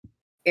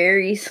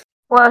Aries.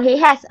 Well, he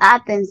has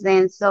Athens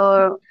then,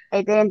 so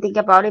I didn't think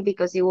about it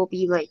because it will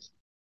be like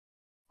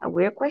a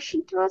weird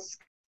question to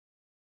ask.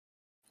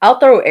 I'll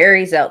throw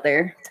Aries out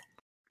there.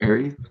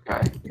 Aries?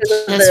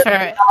 Just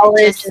for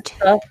knowledge and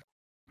stuff.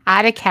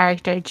 out of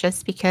character,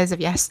 just because of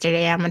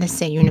yesterday, I'm gonna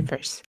say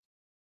universe.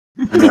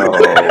 No,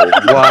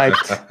 what?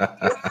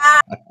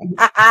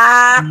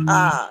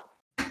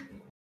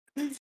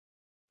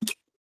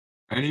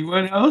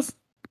 Anyone else?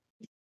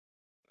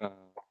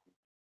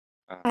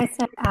 I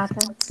said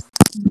Athens.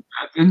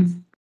 Athens?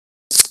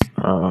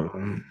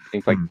 I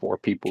think like 4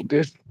 people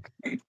did.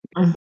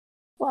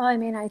 Well, I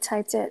mean, I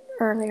typed it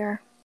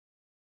earlier.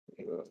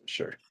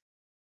 Sure.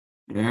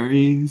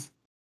 Aries?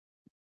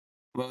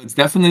 Well, it's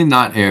definitely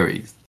not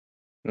Aries.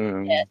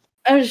 Yeah,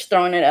 I was just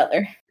throwing it out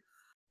there.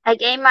 I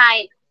gave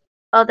my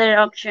other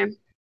option.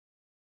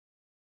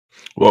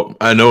 Well,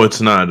 I know it's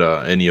not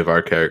any of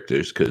our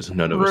characters because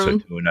none of us are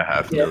Rune.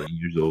 2.5 million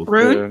years old.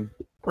 Rune?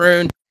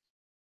 Rune.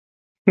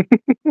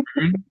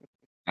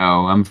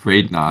 No, I'm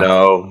afraid not.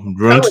 No,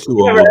 Rune's too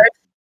old.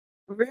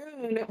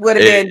 Rune would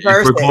have been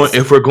versus.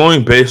 If we're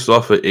going based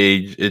off of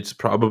age, it's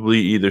probably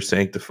either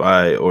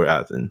Sanctify or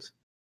Athens.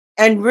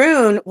 And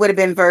Rune would have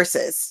been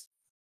versus.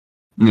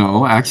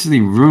 No,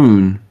 actually,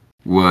 Rune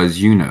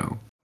was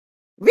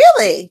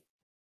Really?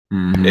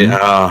 Mhm. Yeah,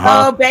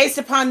 Oh, based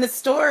upon the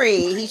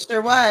story, he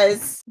sure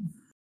was.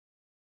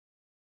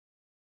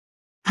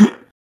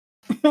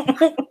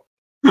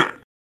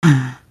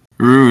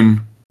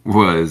 Rune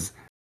was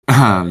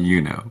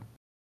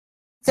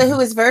So who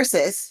was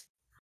versus?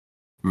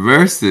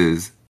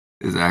 Versus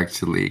is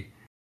actually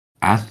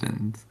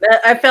Athens.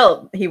 I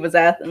felt he was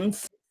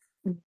Athens.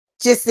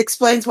 Just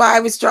explains why I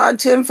was drawn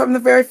to him from the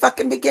very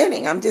fucking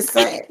beginning. I'm just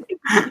saying.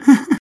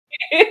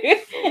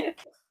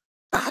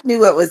 I knew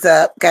what was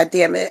up. God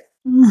damn it.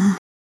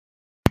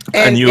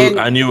 I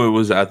knew it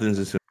was Athens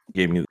as soon as he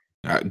gave me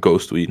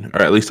Ghostweed,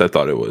 or at least I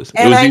thought it was.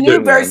 And I knew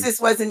either- Versus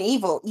wasn't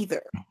evil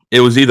either.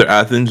 It was either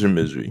Athens or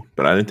Misery,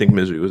 but I didn't think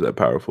Misery was that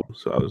powerful.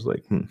 So I was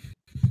like,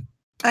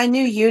 I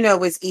knew Yuno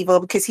was evil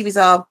because he was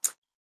all,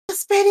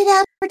 spread it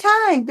out over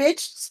time,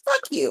 bitch.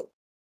 Fuck you.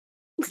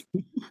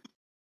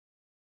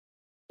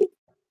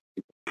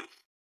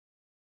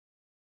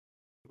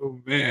 Oh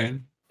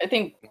man. I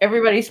think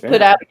everybody's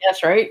put out a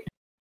guess, right?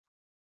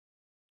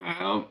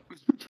 Well,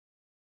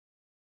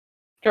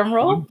 Drum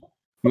roll.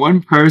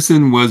 one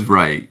person was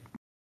right.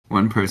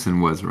 One person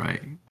was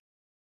right.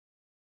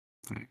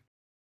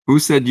 Who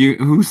said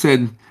universe?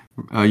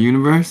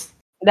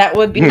 That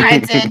would be I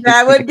did.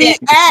 That would be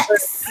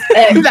X.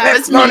 That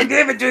was gonna me.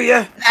 give it to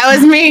you. That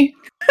was me.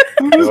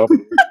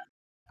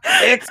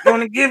 X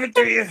gonna give it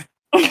to you.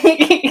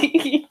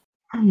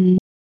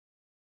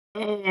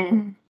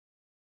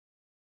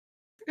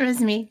 It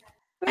was me.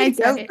 I I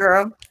said go, it.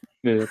 girl.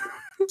 Yeah.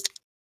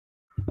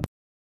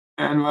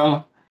 And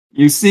well,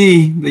 you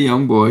see the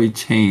young boy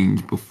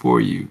change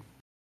before you.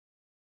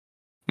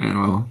 And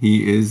well,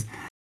 he is,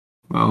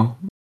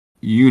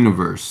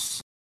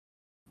 universe.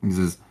 He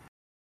says,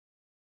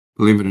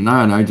 believe it or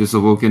not, I just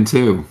awoken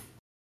too.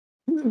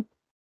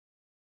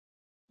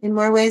 In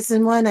more ways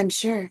than one, I'm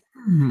sure.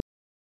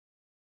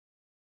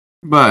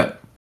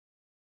 But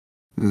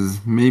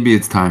maybe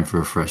it's time for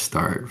a fresh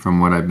start from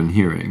what I've been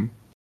hearing.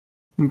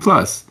 And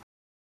plus,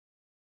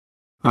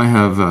 I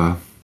have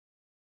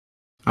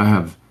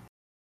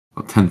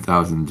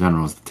 10,000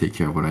 generals to take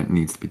care of what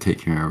needs to be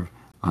taken care of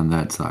on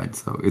that side,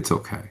 so it's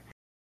okay.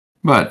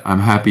 But I'm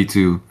happy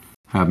to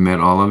have met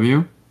all of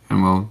you,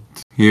 and well,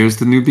 here's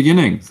the new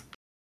beginnings.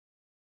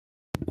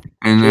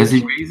 And as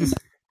he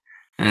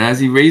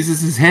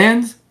raises his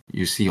hands,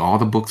 you see all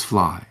the books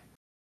fly.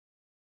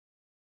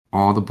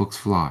 All the books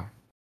fly.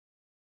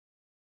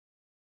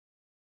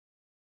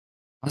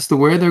 As to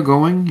where they're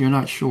going, you're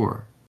not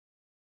sure.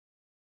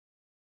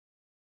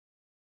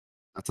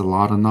 That's a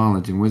lot of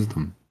knowledge and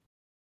wisdom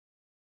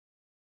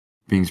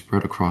being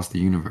spread across the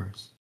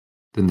universe,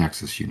 the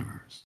Nexus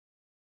universe.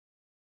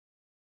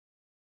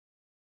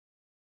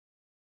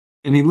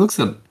 And he looks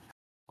at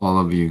all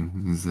of you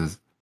and says,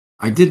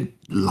 I did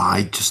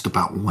lie just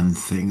about one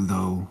thing,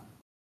 though.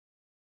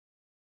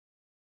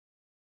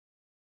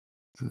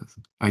 He says,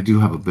 I do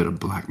have a bit of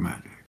black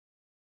magic.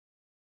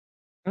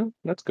 Oh,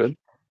 that's good.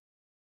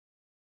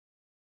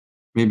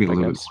 Maybe a I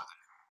little guess.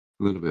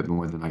 bit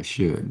more than I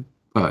should,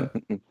 but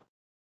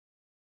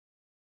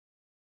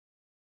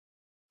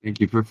thank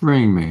you for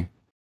freeing me.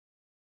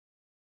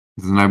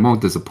 And I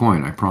won't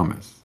disappoint, I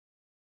promise.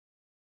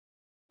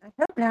 I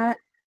hope not.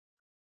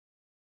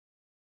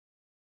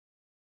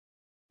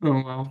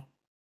 Oh, well.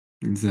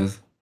 He says,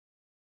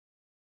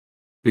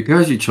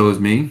 because you chose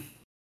me,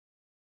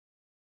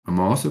 I'm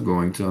also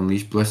going to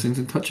unleash blessings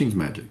and touchings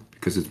magic,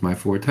 because it's my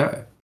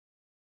forte.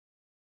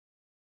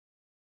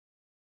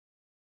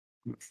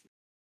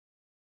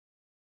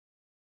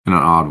 In an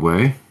odd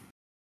way.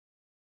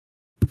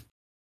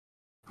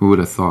 Who would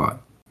have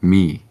thought?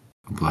 Me,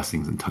 a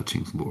blessings and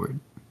touchings lord.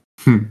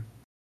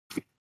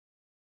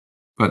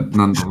 But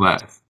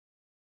nonetheless,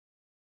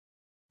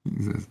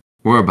 he says,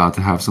 we're about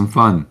to have some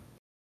fun.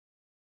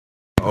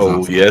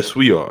 oh, yes,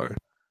 we are.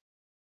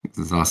 He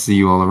says, I'll see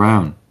you all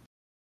around.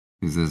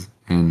 He says,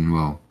 and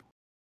well,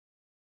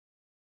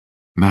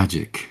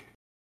 magic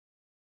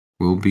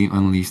will be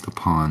unleashed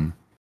upon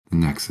the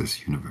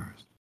Nexus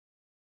universe.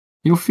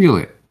 You'll feel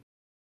it.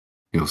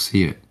 You'll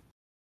see it.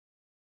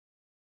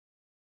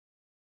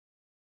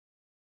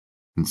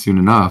 And soon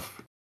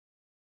enough,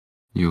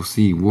 you'll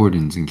see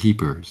wardens and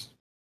keepers.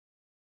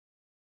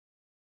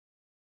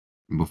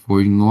 And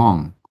before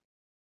long,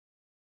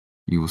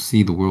 you will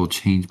see the world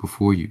change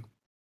before you.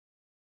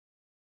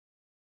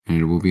 And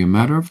it will be a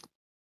matter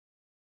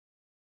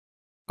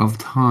of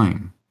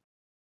time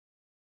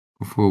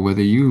before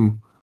whether you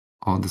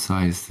all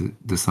decide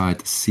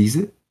to seize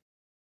it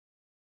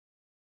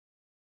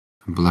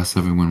and bless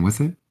everyone with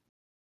it,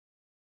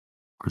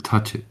 or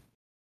touch it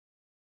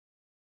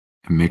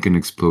and make an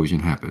explosion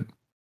happen.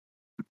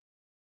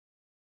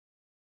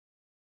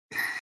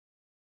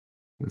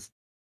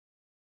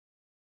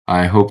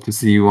 I hope to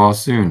see you all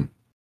soon.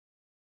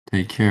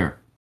 Take care.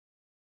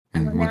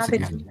 And Well, now once that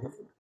again,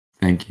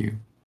 thank you.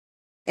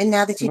 And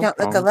now that you No don't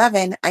look problem.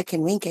 11, I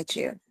can wink at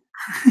you.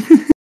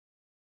 I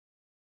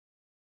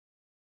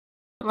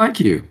like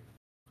you.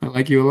 I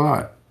like you a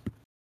lot.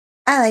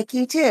 I like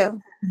you too.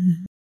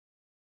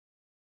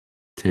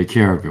 Take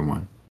care,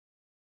 everyone.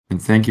 And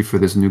thank you for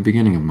this new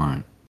beginning of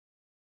mine.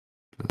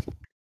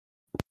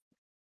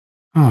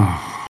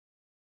 Oh,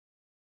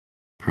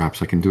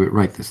 perhaps I can do it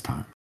right this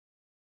time.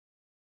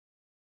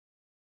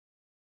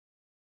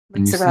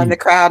 And Looks you around see- the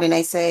crowd and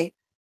I say,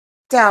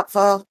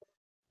 doubtful.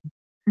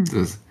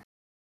 Says,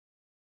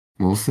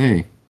 we'll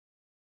see.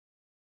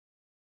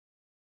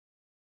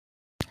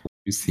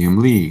 You see him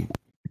leave,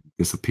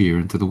 disappear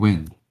into the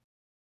wind.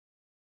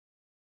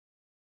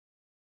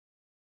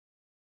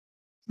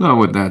 So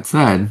with that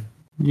said,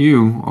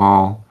 you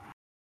all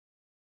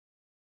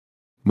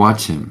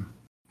Watch him,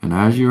 and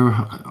as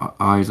your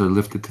eyes are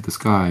lifted to the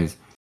skies,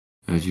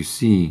 as you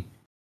see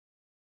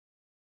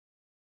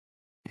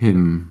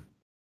him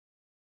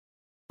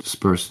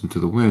disperse into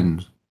the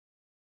wind,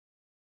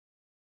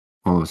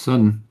 all of a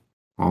sudden,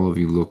 all of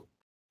you look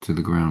to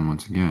the ground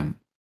once again.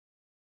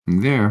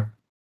 And there,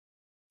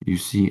 you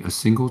see a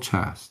single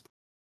chest.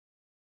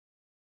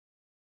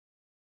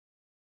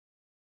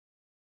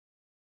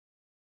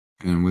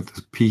 And with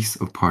a piece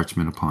of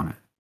parchment upon it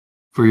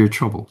for your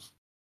troubles.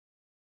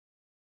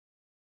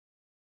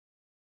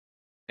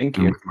 Thank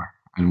you.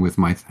 And with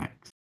my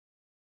thanks.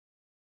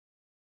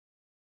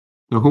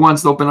 So who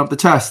wants to open up the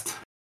chest?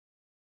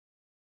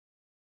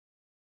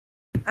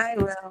 I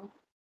will.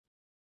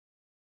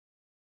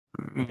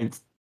 Alright.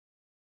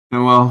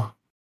 And well,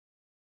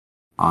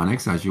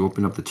 Onyx, as you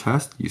open up the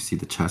chest, you see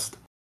the chest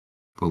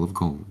full of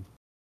gold.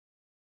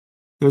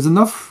 There's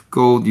enough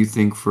gold, you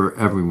think, for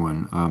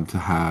everyone to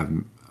have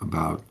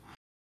about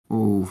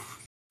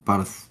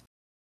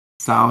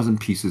 1,000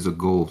 pieces of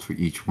gold for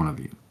each one of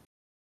you,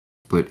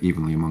 split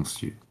evenly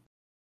amongst you.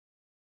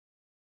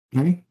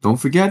 Okay, don't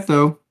forget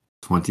though,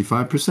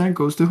 25%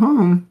 goes to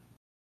whom?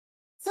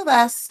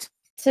 Celeste.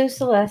 So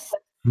Celeste.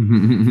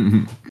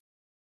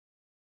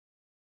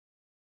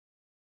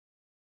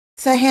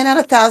 So I hand out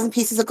 1,000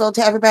 pieces of gold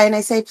to everybody, and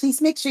I say,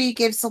 please make sure you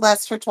give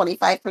Celeste her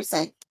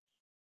 25%.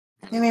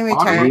 And in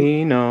return,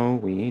 We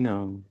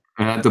know.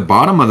 And at the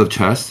bottom of the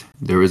chest,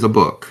 there is a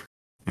book,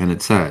 and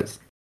it says,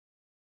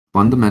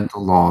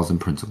 Fundamental Laws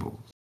and Principles.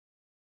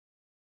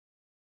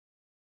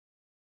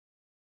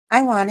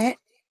 I want it.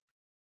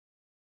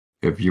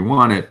 If you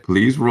want it,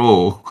 please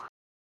roll.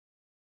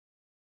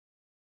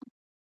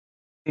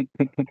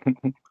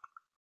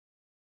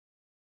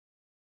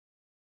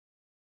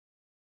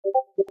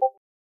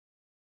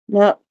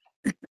 No,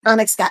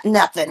 Onyx got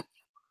nothing.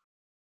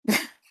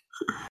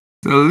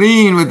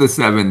 Celine with the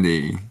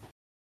 70.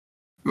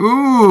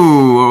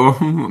 Ooh,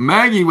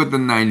 Maggie with the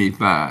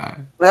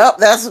 95. Well,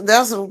 that's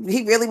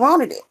he really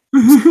wanted it.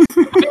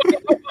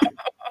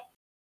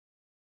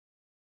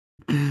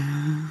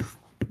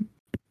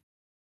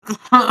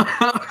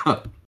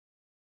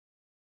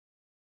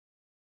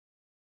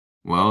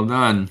 Well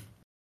done.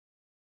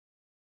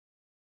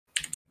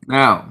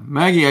 Now,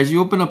 Maggie, as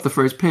you open up the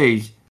first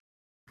page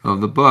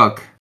of the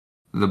book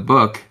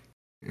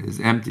is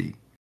empty.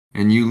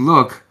 And you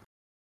look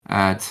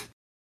at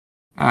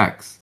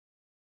X,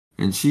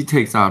 and she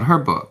takes out her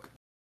book,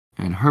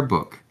 and her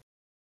book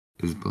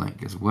is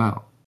blank as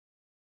well.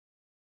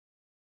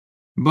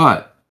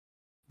 But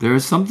there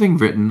is something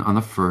written on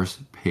the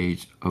first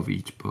page of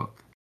each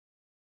book.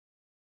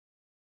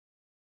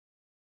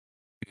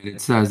 And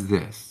it says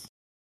this: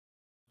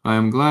 I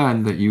am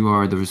glad that you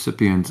are the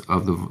recipient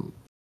of the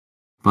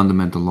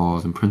Fundamental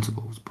Laws and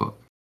Principles book.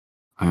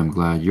 I am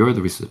glad you're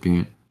the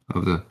recipient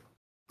of the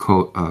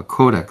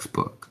Codex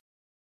book.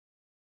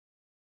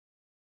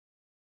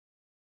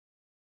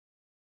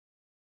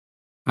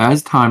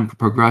 As time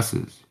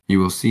progresses, you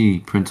will see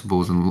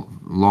principles and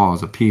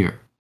laws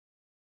appear.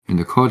 In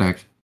the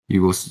Codex,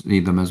 you will see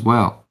them as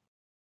well.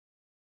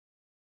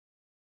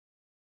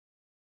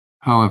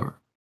 However,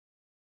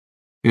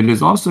 it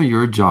is also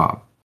your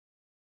job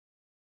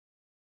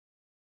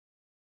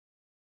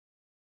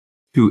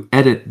to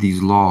edit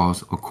these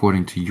laws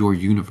according to your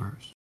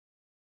universe.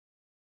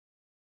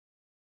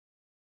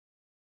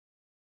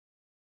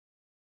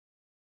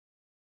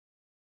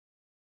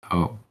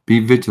 So, be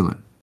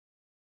vigilant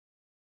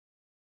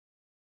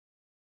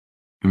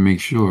and make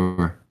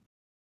sure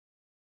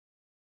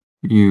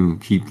you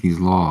keep these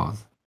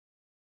laws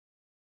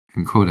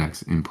and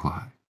codex in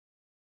play.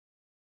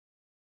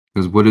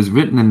 Because what is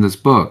written in this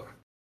book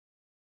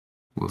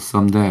will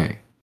someday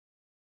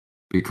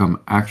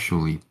become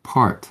actually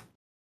part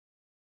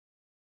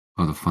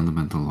of the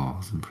fundamental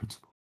laws and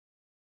principles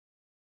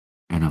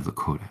and of the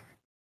codex.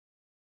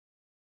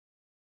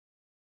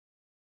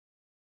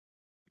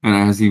 And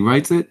as he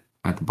writes it,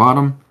 at the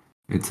bottom,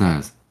 it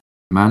says,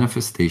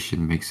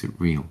 manifestation makes it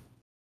real.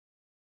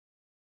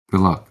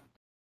 Good luck.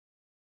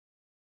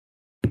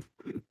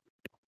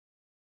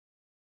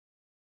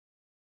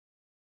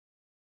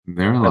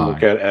 They're I alive.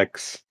 look at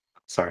X.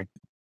 Sorry.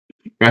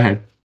 Go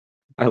ahead.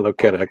 I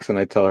look at X and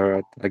I tell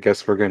her, I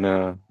guess we're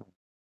gonna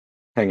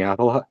hang out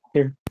a lot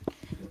here.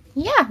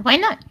 Yeah, why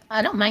not?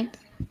 I don't mind.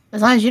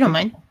 As long as you don't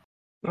mind.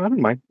 I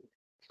don't mind.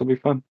 It'll be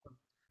fun.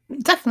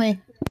 Definitely.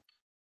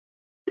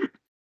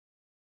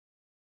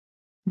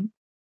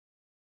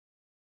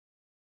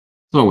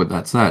 So with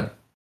that said,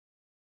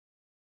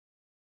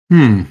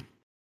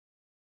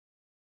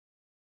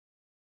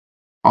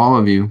 all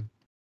of you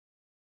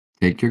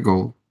take your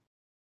gold,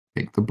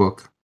 take the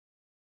book.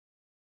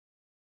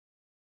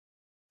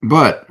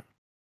 But,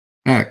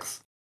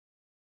 X,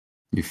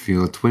 you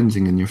feel a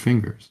twinging in your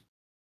fingers.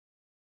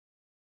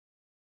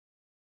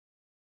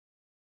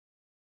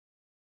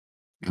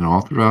 And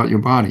all throughout your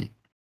body,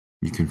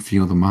 you can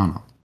feel the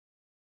mana.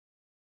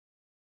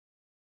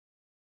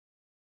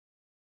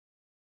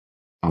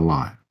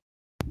 Alive.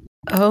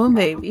 Oh,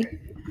 baby.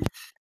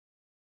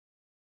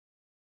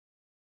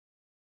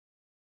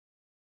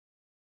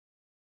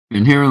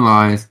 And herein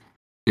lies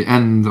the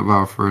end of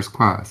our first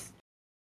class.